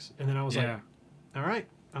tracks. And then I was like, all right,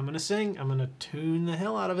 I'm going to sing. I'm going to tune the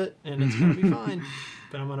hell out of it, and it's going to be fine.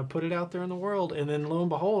 But I'm going to put it out there in the world. And then lo and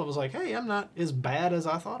behold, it was like, hey, I'm not as bad as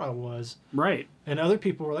I thought I was. Right. And other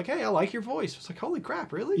people were like, hey, I like your voice. It's like, holy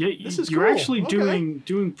crap, really? Yeah, this is you're cool. actually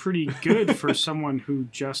doing pretty good for someone who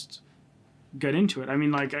just got into it. I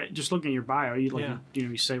mean, like, just looking at your bio,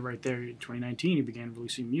 you say right there, in 2019, you began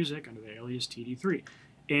releasing music under the alias TD3.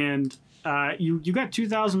 And you got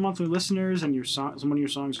 2,000 monthly listeners, and one of your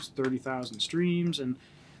songs is 30,000 streams. And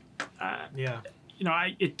I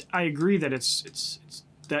agree that it's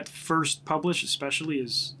that first publish especially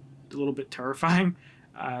is a little bit terrifying.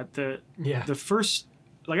 The first,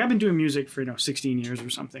 like, I've been doing music for 16 years or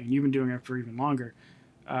something, and you've been doing it for even longer.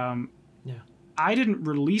 I didn't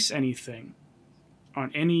release anything on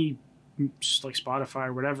any like Spotify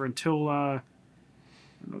or whatever until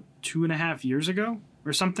 2.5 years ago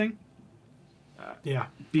or something.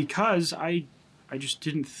 Because I just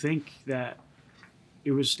didn't think that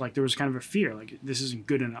it was like, there was kind of a fear, like, this isn't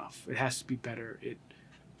good enough. It has to be better.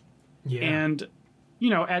 And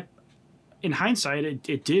in hindsight,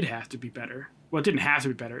 it did have to be better. Well, it didn't have to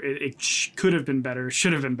be better. It could have been better,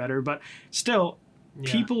 should have been better, but still,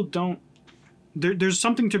 people don't. There's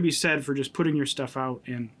something to be said for just putting your stuff out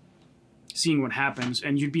and seeing what happens,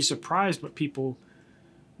 and you'd be surprised what people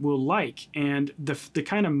will like, and the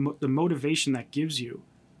kind of the motivation that gives you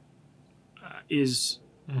is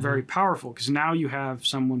very powerful, because now you have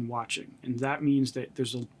someone watching, and that means that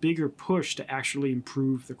there's a bigger push to actually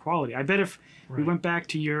improve the quality. I bet if we went back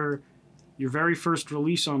to your very first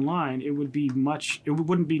release online, it wouldn't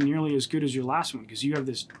be nearly as good as your last one, because you have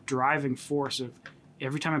this driving force of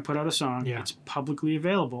every time I put out a song, it's publicly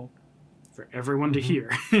available for everyone to hear.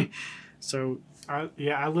 So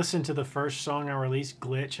I listened to the first song I released,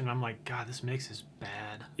 Glitch, and I'm like, God, this mix is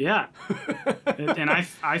bad. Yeah. and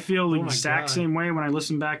I feel the exact same way when I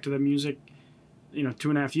listen back to the music,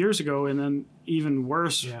 2.5 years ago, and then even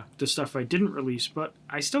worse, the stuff I didn't release. But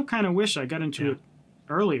I still kind of wish I got into it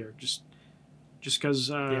earlier, just because,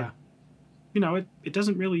 it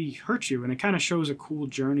doesn't really hurt you, and it kind of shows a cool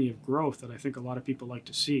journey of growth that I think a lot of people like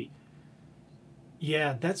to see.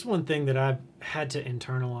 Yeah, that's one thing that I've had to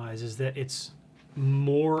internalize, is that it's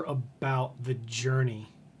more about the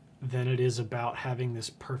journey than it is about having this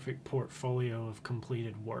perfect portfolio of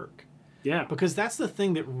completed work. Yeah. Because that's the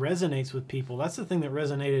thing that resonates with people. That's the thing that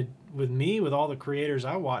resonated with me, with all the creators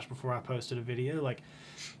I watched before I posted a video. Like,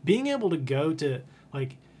 being able to go to,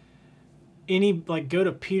 like, go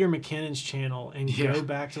to Peter McKinnon's channel and go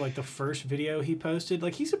back to, like, the first video he posted.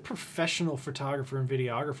 Like, he's a professional photographer and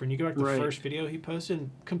videographer, and you go back to the first video he posted,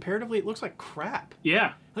 and comparatively, it looks like crap.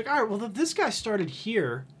 Yeah. Like, all right, well, if this guy started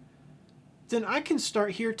here, then I can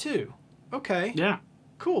start here too. Okay. Yeah.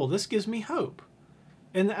 Cool. This gives me hope.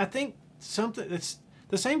 And I think something that's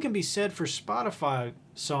the same can be said for Spotify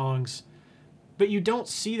songs, but you don't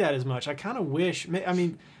see that as much. I kind of wish, I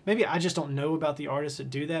mean, maybe I just don't know about the artists that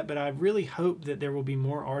do that, but I really hope that there will be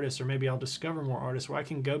more artists, or maybe I'll discover more artists where I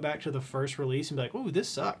can go back to the first release and be like, "Oh, this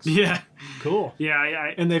sucks." Yeah. Cool.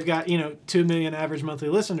 Yeah. And they've got, 2 million average monthly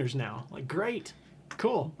listeners now. Like, great.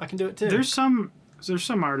 Cool. I can do it too. There's some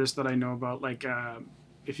artists that I know about, like,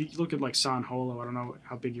 if you look at, like, San Holo, I don't know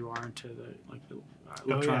how big you are into the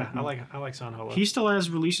electronic. Oh, yeah. I like San Holo. He still has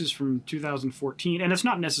releases from 2014, and it's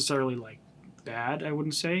not necessarily, like, bad, I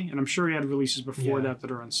wouldn't say. And I'm sure he had releases before that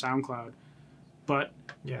are on SoundCloud. But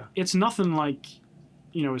it's nothing like,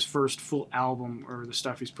 his first full album or the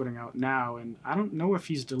stuff he's putting out now. And I don't know if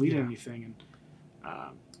he's deleted anything.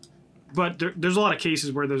 And but there's a lot of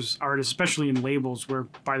cases where there's artists, especially in labels, where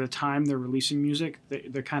by the time they're releasing music,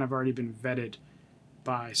 they're kind of already been vetted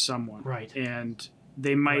by someone. Right. And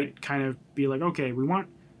they might kind of be like, okay, we want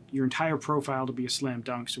your entire profile to be a slam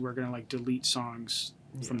dunk, so we're going to, like, delete songs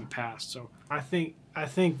from the past. So I think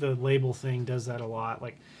the label thing does that a lot.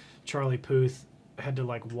 Like, Charlie Puth had to,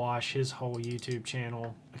 like, wash his whole YouTube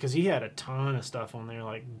channel because he had a ton of stuff on there,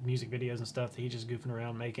 like music videos and stuff that he just goofing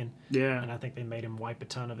around making. Yeah. And I think they made him wipe a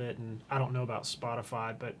ton of it. And I don't know about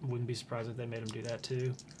Spotify, but wouldn't be surprised if they made him do that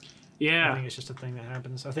too. Yeah. I think it's just a thing that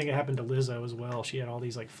happens. I think it happened to Lizzo as well. She had all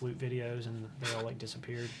these, like, flute videos and they all, like,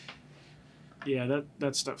 disappeared. Yeah,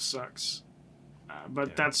 that stuff sucks.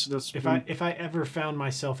 But that's if I ever found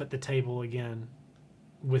myself at the table again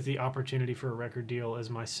with the opportunity for a record deal as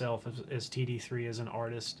myself as TD3 as an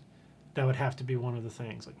artist, that would have to be one of the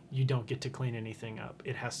things. Like, you don't get to clean anything up.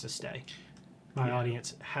 It has to stay. My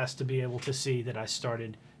audience has to be able to see that I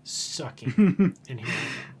started sucking in here,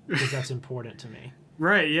 because that's important to me.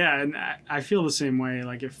 Right, yeah, and I feel the same way.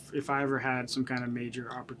 Like, if I ever had some kind of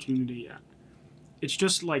major opportunity, it's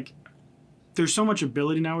just like, there's so much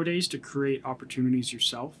ability nowadays to create opportunities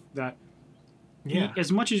yourself that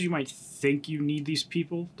as much as you might think you need these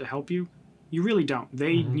people to help you, you really don't.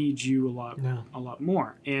 They need you a lot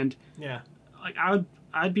more. And like,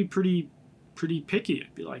 I'd be pretty picky.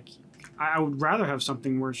 I'd be like, I would rather have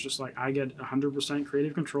something where it's just like, I get 100%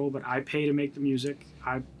 creative control, but I pay to make the music.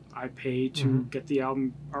 I pay to get the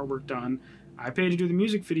album artwork done. I pay to do the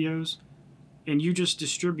music videos, and you just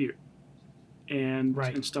distribute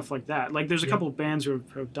and stuff like that. Like, there's a couple of bands who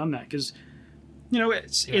have done that, because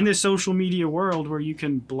it's in this social media world where you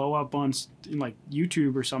can blow up on, like,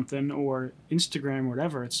 YouTube or something, or Instagram or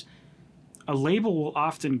whatever. It's a label will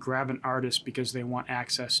often grab an artist because they want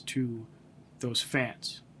access to those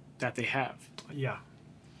fans that they have.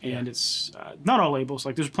 And it's not all labels.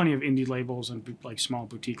 Like, there's plenty of indie labels and, like, small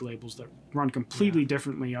boutique labels that run completely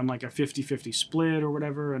differently on, like, a 50-50 split or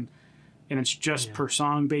whatever, and it's just per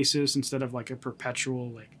song basis instead of, like, a perpetual,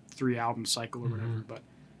 like, 3-album cycle or whatever. But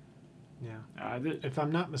if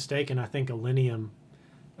I'm not mistaken, I think Illenium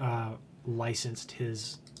licensed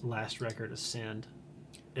his last record, Ascend,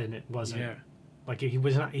 and it wasn't like, he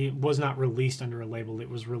was not released under a label. It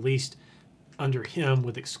was released under him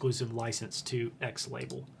with exclusive license to X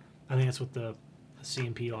label. I think that's what the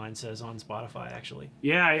CMP line says on Spotify, actually.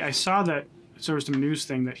 Yeah, I saw that. So there was some news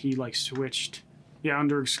thing that he, like, switched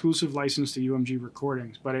under exclusive license to UMG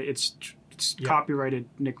Recordings, but it's copyrighted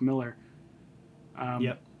Nick Miller.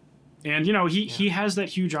 And he has that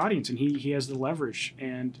huge audience, and he has the leverage,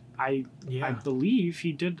 and I believe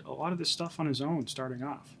he did a lot of this stuff on his own starting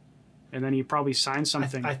off, and then he probably signed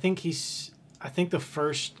something. I think the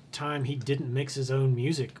first time he didn't mix his own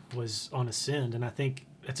music was on Ascend, and I think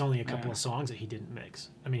it's only a couple of songs that he didn't mix.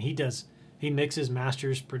 I mean, he mixes,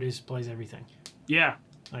 masters, produces, plays everything. Yeah.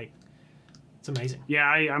 Like, it's amazing. Yeah,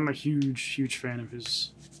 I'm a huge fan of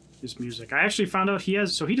his music. I actually found out he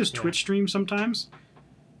does Twitch streams sometimes.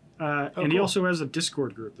 And he also has a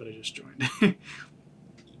Discord group that I just joined.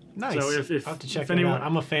 Nice. So if I'll have to check that out.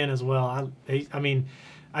 I'm a fan as well. I mean,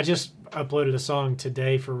 I just uploaded a song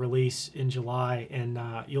today for release in July, and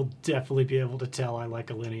you'll definitely be able to tell I like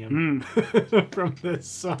Illenium from this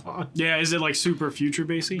song. Yeah, is it, like, super future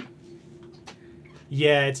bassy?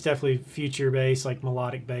 Yeah, it's definitely future bass, like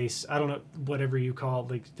melodic bass. I don't know, whatever you call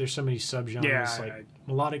it. Like, there's so many subgenres, like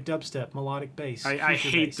melodic dubstep, melodic bass. I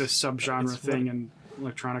hate bass. the subgenre thing and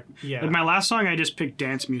electronic. Yeah. Like my last song, I just picked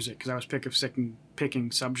dance music because I was picking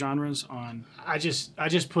subgenres on. I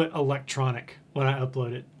just put electronic when I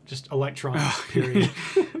upload it. Just electronic, period.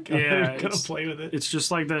 Yeah. Gonna play with it. It's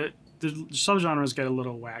just like the subgenres get a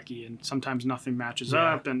little wacky and sometimes nothing matches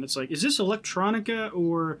up. And it's like, is this electronica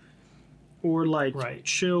or like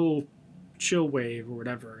chill wave or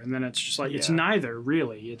whatever? And then it's just like, it's neither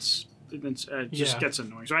really. It just gets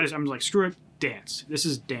annoying. So I'm like, screw it, dance. This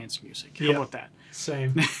is dance music. How about that?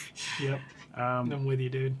 Same. Yep. I'm with you,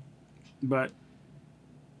 dude. But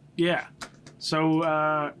yeah,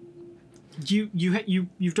 so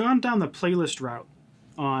you've gone down the playlist route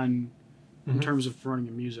in terms of promoting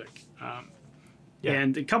your music.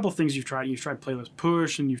 And a couple of things you've tried. You've tried Playlist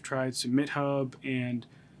Push and you've tried Submit Hub. And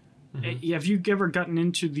have you ever gotten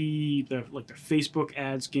into the Facebook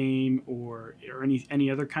ads game or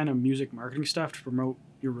any other kind of music marketing stuff to promote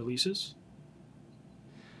your releases?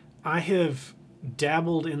 I have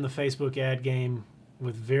dabbled in the Facebook ad game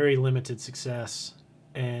with very limited success.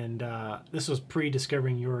 And this was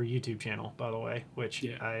pre-discovering your YouTube channel, by the way, which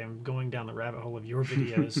I am going down the rabbit hole of your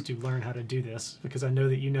videos to learn how to do this because I know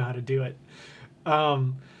that you know how to do it.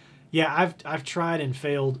 I've tried and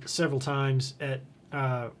failed several times at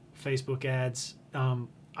Facebook ads.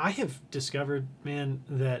 I have discovered, man,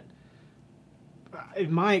 that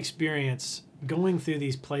in my experience, going through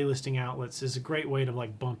these playlisting outlets is a great way to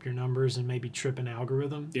like bump your numbers and maybe trip an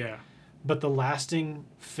algorithm. Yeah. But the lasting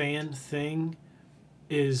fan thing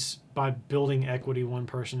is by building equity one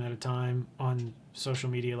person at a time on social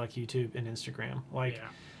media like YouTube and Instagram. Like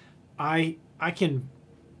I can,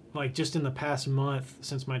 like, just in the past month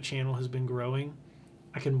since my channel has been growing,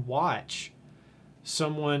 I can watch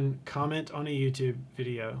someone comment on a YouTube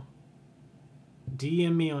video,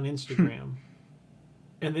 DM me on Instagram,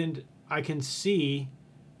 and then I can see,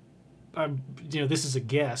 this is a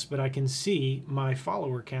guess, but I can see my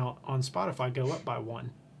follower count on Spotify go up by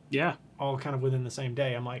 1. Yeah. All kind of within the same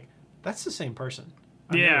day. I'm like, that's the same person.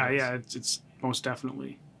 It's most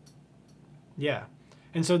definitely. Yeah.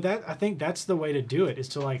 And so I think that's the way to do it, is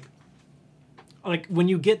to like when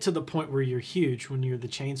you get to the point where you're huge, when you're the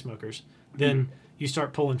Chainsmokers, then you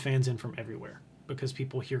start pulling fans in from everywhere because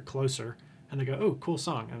people hear Closer and they go, oh, cool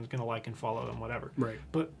song. I'm going to like and follow them, whatever. Right.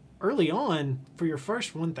 But early on, for your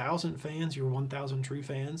first 1,000 fans, your 1,000 true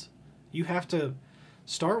fans, you have to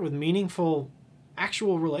start with meaningful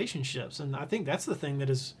actual relationships. And I think that's the thing that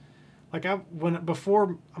is, like,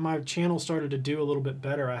 before my channel started to do a little bit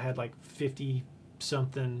better, I had like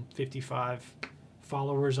 55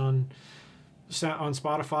 followers on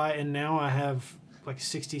Spotify, and now I have like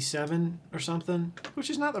 67 or something,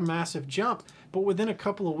 which is not a massive jump, but within a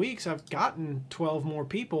couple of weeks I've gotten 12 more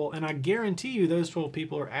people, and I guarantee you those 12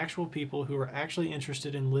 people are actual people who are actually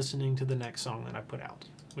interested in listening to the next song that I put out,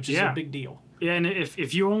 which is a big deal. Yeah, and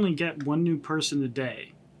if you only get one new person a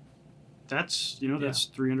day, that's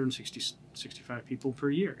 365 people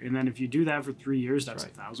per year. And then if you do that for 3 years, that's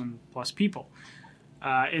 1,000 plus people.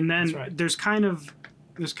 And then there's kind of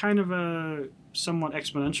a somewhat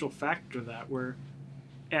exponential factor to that, where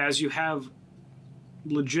as you have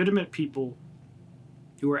legitimate people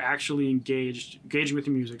who are actually engaging with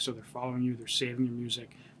your music, so they're following you, they're saving your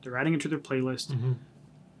music, they're adding it to their playlist,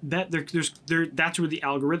 that's where the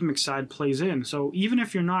algorithmic side plays in. So even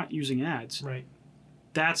if you're not using ads,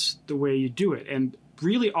 that's the way you do it. And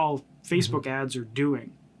really all Facebook ads are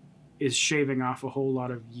doing is shaving off a whole lot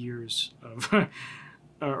of years of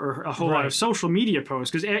or a whole lot of social media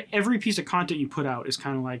posts, because every piece of content you put out is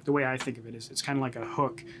kind of like, the way I think of it is, it's kind of like a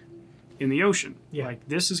hook in the ocean. Yeah. Like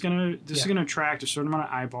this is gonna attract a certain amount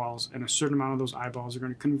of eyeballs, and a certain amount of those eyeballs are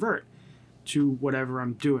going to convert to whatever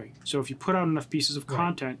I'm doing. So if you put out enough pieces of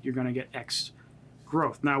content, you're going to get X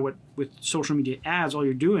growth. Now with social media ads, all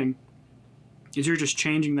you're doing is you're just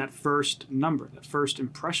changing that first number, that first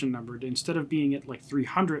impression number. Instead of being at like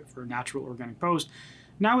 300 for a natural organic post,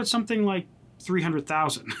 now it's something like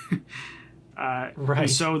 300,000. And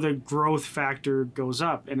so the growth factor goes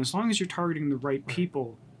up, and as long as you're targeting the right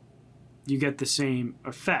people, you get the same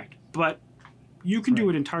effect. But you can do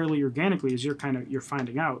it entirely organically, as you're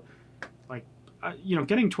finding out. Like,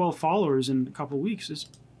 getting 12 followers in a couple of weeks it's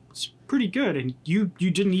pretty good, and you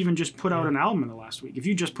didn't even just put out an album in the last week. If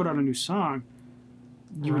you just put out a new song,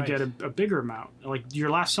 you would get a bigger amount. Like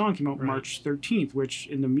your last song came out March 13th, which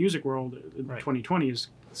in the music world in 2020 is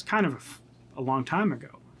kind of a long time ago.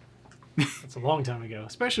 It's a long time ago,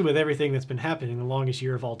 especially with everything that's been happening, the longest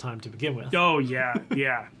year of all time to begin with. Oh, yeah,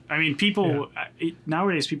 yeah. I mean,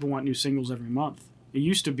 nowadays people want new singles every month. It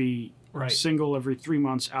used to be Right. single every 3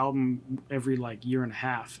 months, album every like year and a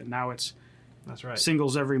half, and now it's That's right.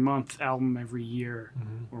 singles every month, album every year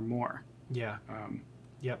Mm-hmm. or more. Yeah.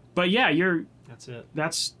 Yep. But yeah, That's it.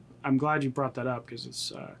 I'm glad you brought that up because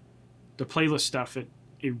it's the playlist stuff. It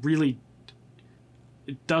really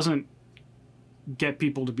it doesn't get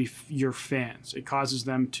people to be your fans. It causes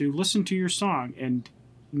them to listen to your song and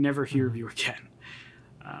never hear of you again.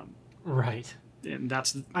 Right. And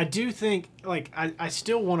that's I do think, like, I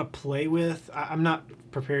still want to play with, I'm not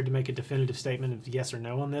prepared to make a definitive statement of yes or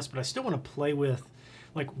no on this, but I still want to play with,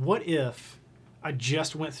 like, what if I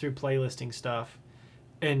just went through playlisting stuff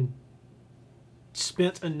and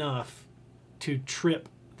spent enough to trip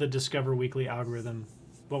the Discover Weekly algorithm?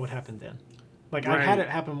 What would happen then? Like, Right. I had it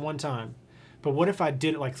happen one time, but what if I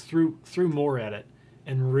did it, like, threw more at it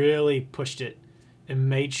and really pushed it and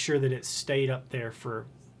made sure that it stayed up there for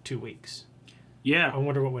 2 weeks? yeah. I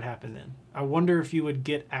wonder what would happen then. I wonder if you would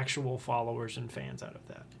get actual followers and fans out of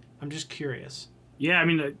that. I'm just curious. Yeah, I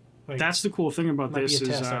mean, Like, that's the cool thing about might this be a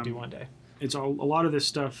is test I do one day. it's a lot of this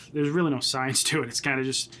stuff. There's really no science to it. It's kind of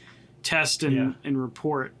just test and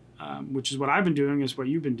report, which is what I've been doing, is what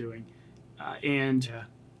you've been doing, and Yeah.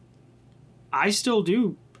 I still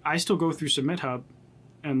go through Submit Hub,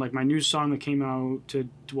 and like my new song that came out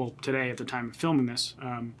today at the time of filming this,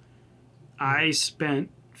 I spent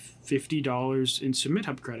 $50 in Submit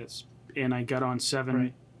Hub credits, and I got on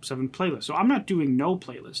seven playlists. So I'm not doing no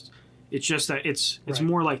playlists. It's just that it's Right.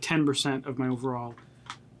 more like 10% of my overall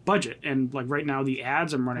budget. And like right now, the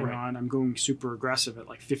ads I'm running on, I'm going super aggressive at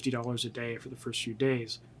like $50 a day for the first few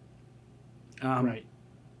days. Right.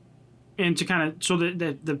 And to kind of, so the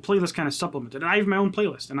playlist kind of supplemented. And I have my own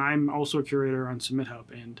playlist, and I'm also a curator on Submit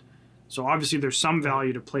Hub. And so obviously there's some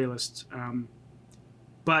value to playlists.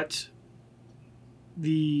 But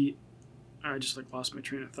I just like lost my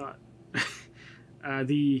train of thought.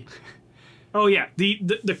 The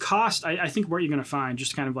cost, I think what you're going to find,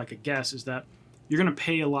 just kind of like a guess, is that you're going to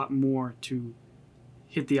pay a lot more to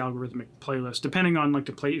hit the algorithmic playlist, depending on like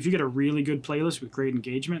the play. If you get a really good playlist with great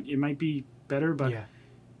engagement, it might be better, but Yeah.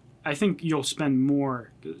 I think you'll spend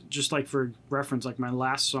more. Just like for reference, like my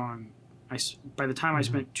last song, by the time I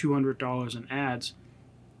spent $200 in ads,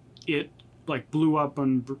 it like blew up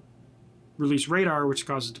on Release Radar, which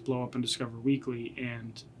caused it to blow up on Discover Weekly,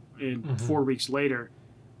 and 4 weeks later,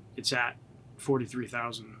 it's at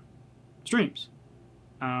 43,000 streams.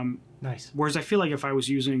 Nice. Whereas I feel like if I was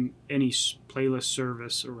using any playlist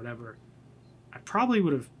service or whatever, I probably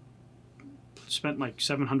would have spent like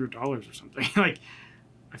 $700 or something. Like,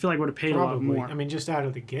 I feel like I would have paid a lot more. I mean, just out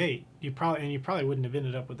of the gate, you probably wouldn't have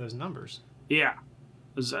ended up with those numbers. Yeah,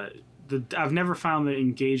 I've never found the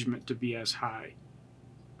engagement to be as high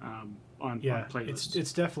on playlists.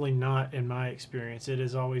 It's definitely not in my experience. It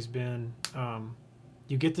has always been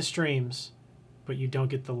you get the streams, but you don't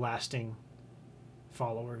get the lasting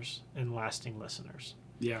followers and lasting listeners.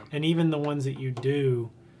 Yeah, And even the ones that you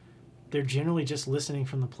do, they're generally just listening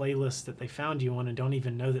from the playlist that they found you on and don't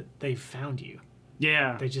even know that they've found you.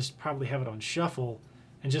 yeah, They just probably have it on shuffle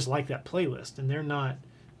and just like that playlist. And they're not, I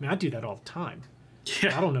mean, I do that all the time.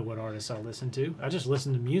 yeah. I don't know what artists I listen to. I just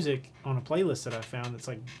listen to music on a playlist that I found that's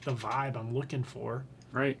like the vibe I'm looking for.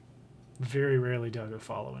 Right. Very rarely do I go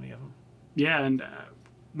follow any of them. Yeah, and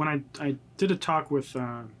when I did a talk with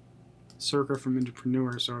Circa from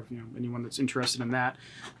Entrepreneur, so if anyone that's interested in that,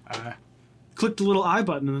 click the little I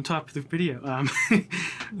button in the top of the video. But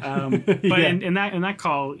Yeah. in that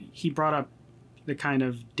call, he brought up the kind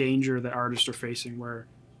of danger that artists are facing, where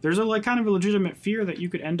there's a like kind of a legitimate fear that you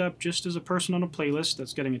could end up just as a person on a playlist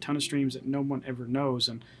that's getting a ton of streams that no one ever knows.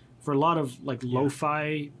 And for a lot of like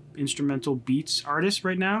lo-fi instrumental beats artists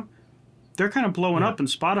right now, they're kind of blowing up in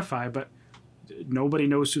Spotify, but nobody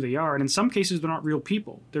knows who they are. And in some cases, they're not real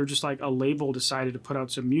people. They're just like a label decided to put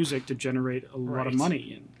out some music to generate a lot of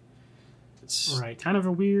money. And it's kind of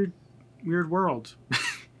a weird world.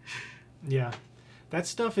 Yeah. That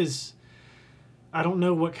stuff is, I don't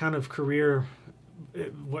know what kind of career,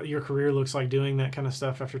 what your career looks like doing that kind of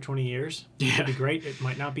stuff after 20 years. It could be great. It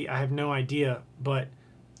might not be. I have no idea. But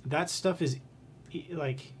that stuff is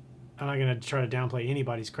like, I'm not going to try to downplay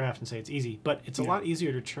anybody's craft and say it's easy, but it's a lot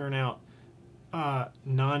easier to churn out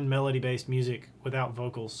non-melody based music without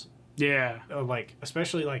vocals. Yeah. Like,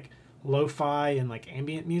 especially like lo-fi and like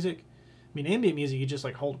ambient music. I mean, ambient music, you just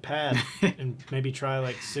like hold a pad and maybe try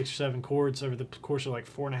like 6 or 7 chords over the course of like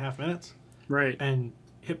 4.5 minutes. Right. And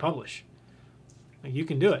hit publish. Like, you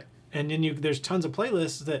can do it. And then there's tons of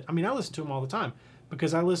playlists that, I mean, I listen to them all the time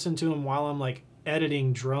because I listen to them while I'm like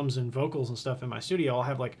editing drums and vocals and stuff in my studio. I'll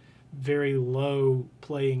have like very low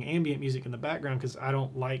playing ambient music in the background because I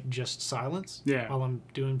don't like just silence while I'm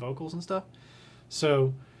doing vocals and stuff.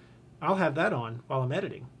 So I'll have that on while I'm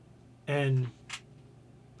editing. And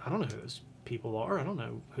I don't know who those people are. I don't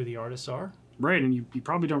know who the artists are. Right, and you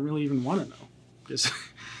probably don't really even want to know. Just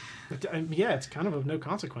yeah, it's kind of no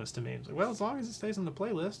consequence to me. It's like, well, as long as it stays on the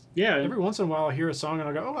playlist. Yeah. Every once in a while I hear a song and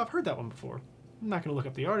I go, oh, I've heard that one before. I'm not going to look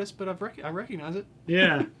up the artist, but I recognize it.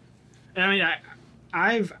 Yeah. I mean,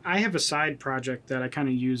 I have a side project that I kind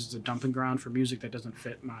of use as a dumping ground for music that doesn't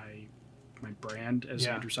fit my brand as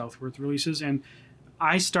Andrew Southworth releases, and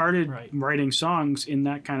I started writing songs in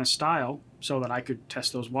that kind of style so that I could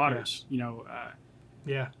test those waters. You know.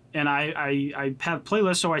 And I have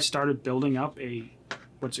playlists, so I started building up a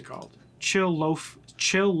what's it called? Chill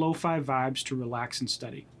lo-fi vibes to relax and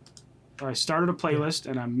study. So I started a playlist,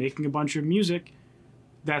 and I'm making a bunch of music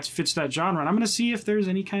that fits that genre, and I'm going to see if there's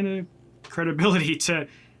any kind of credibility to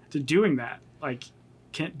doing that. Like,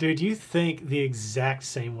 dude, you think the exact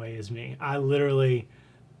same way as me. I literally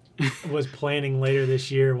was planning later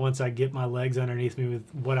this year, once I get my legs underneath me with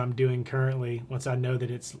what I'm doing currently, once I know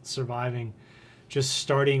that it's surviving, just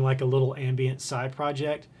starting like a little ambient side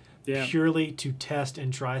project purely to test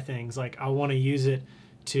and try things. Like, I want to use it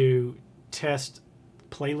to test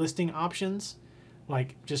playlisting options.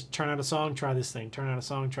 Like, just turn out a song, try this thing, turn out a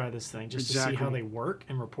song, try this thing, just to see how they work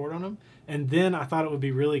and report on them. And then I thought it would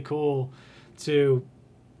be really cool to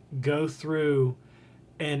go through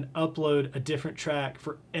and upload a different track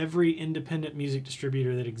for every independent music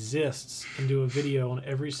distributor that exists and do a video on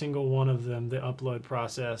every single one of them, the upload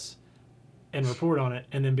process, and report on it,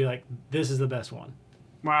 and then be like, this is the best one.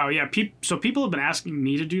 Wow, yeah. So people have been asking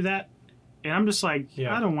me to do that, and I'm just like,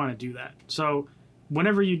 I don't want to do that. So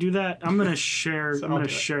whenever you do that, I'm gonna share. I'm gonna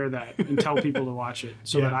share that and tell people to watch it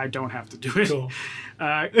so that I don't have to do it. Cool.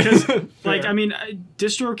 Because I mean,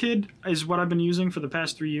 DistroKid is what I've been using for the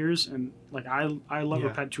past 3 years, and like I love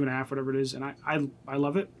Repet 2.5, whatever it is, and I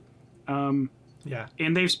love it. And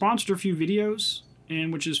they've sponsored a few videos,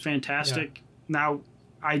 and which is fantastic. Now,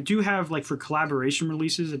 I do have, like, for collaboration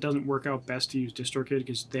releases, it doesn't work out best to use DistroKid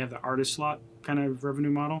because they have the artist slot kind of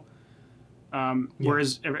revenue model.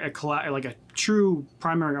 Whereas a true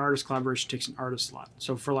primary artist collaboration takes an artist slot.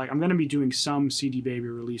 So for, like, I'm going to be doing some CD Baby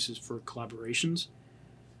releases for collaborations,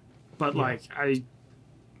 but like I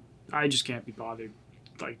just can't be bothered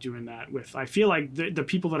like doing that with. I feel like the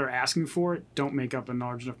people that are asking for it don't make up a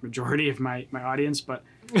large enough majority of my audience, but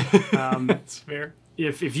that's fair.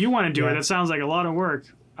 If you want to do it, that sounds like a lot of work.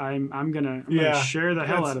 I'm gonna share the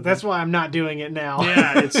hell out of it. That's why I'm not doing it now.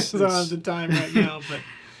 Yeah, it's I don't have the time right now, but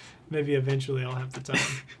maybe eventually I'll have the time.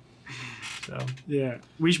 So yeah,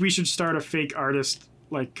 we should start a fake artist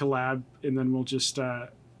like collab, and then we'll just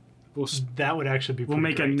that would actually be. We'll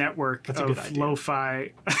make great. A network of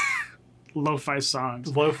lo-fi lo-fi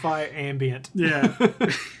songs, lo-fi ambient. Yeah,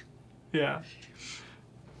 yeah.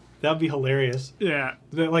 That'd be hilarious. Yeah.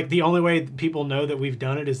 Like, the only way people know that we've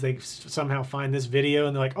done it is they somehow find this video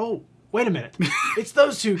and they're like, oh, wait a minute. It's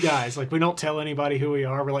those two guys. Like, we don't tell anybody who we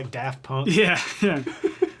are. We're like Daft Punk. Yeah.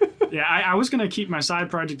 Yeah, I was going to keep my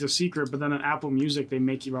side project a secret, but then on Apple Music, they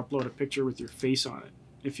make you upload a picture with your face on it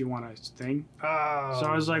if you want a thing. Oh, so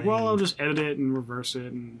I was like, well, I'll just edit it and reverse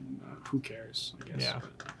it, and who cares, I guess. Yeah.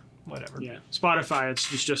 Whatever. Yeah. Spotify, it's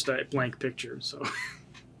just a blank picture, so.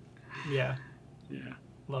 Yeah. Yeah.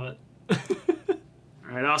 Love it. All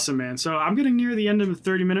right, awesome, man. So I'm getting near the end of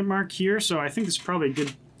the 30-minute mark here, so I think this is probably a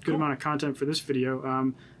good amount of content for this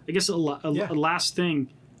video. I guess a last thing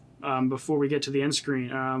before we get to the end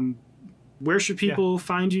screen. Where should people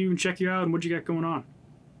find you and check you out, and what you got going on?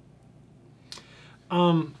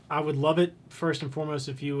 I would love it, first and foremost,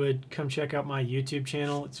 if you would come check out my YouTube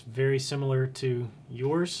channel. It's very similar to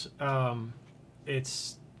yours.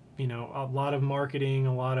 It's a lot of marketing,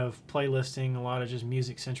 a lot of playlisting, a lot of just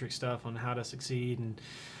music-centric stuff on how to succeed, and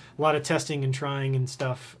a lot of testing and trying and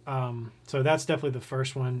stuff. So that's definitely the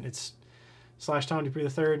first one. It's /Tom DuPree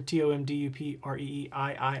III,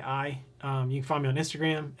 TomDupreeii. You can find me on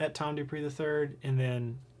Instagram at Tom DuPree III, and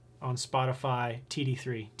then on Spotify,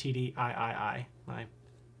 TD3, TDIII, my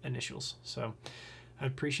initials. So I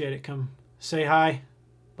appreciate it. Come say hi.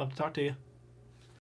 Love to talk to you.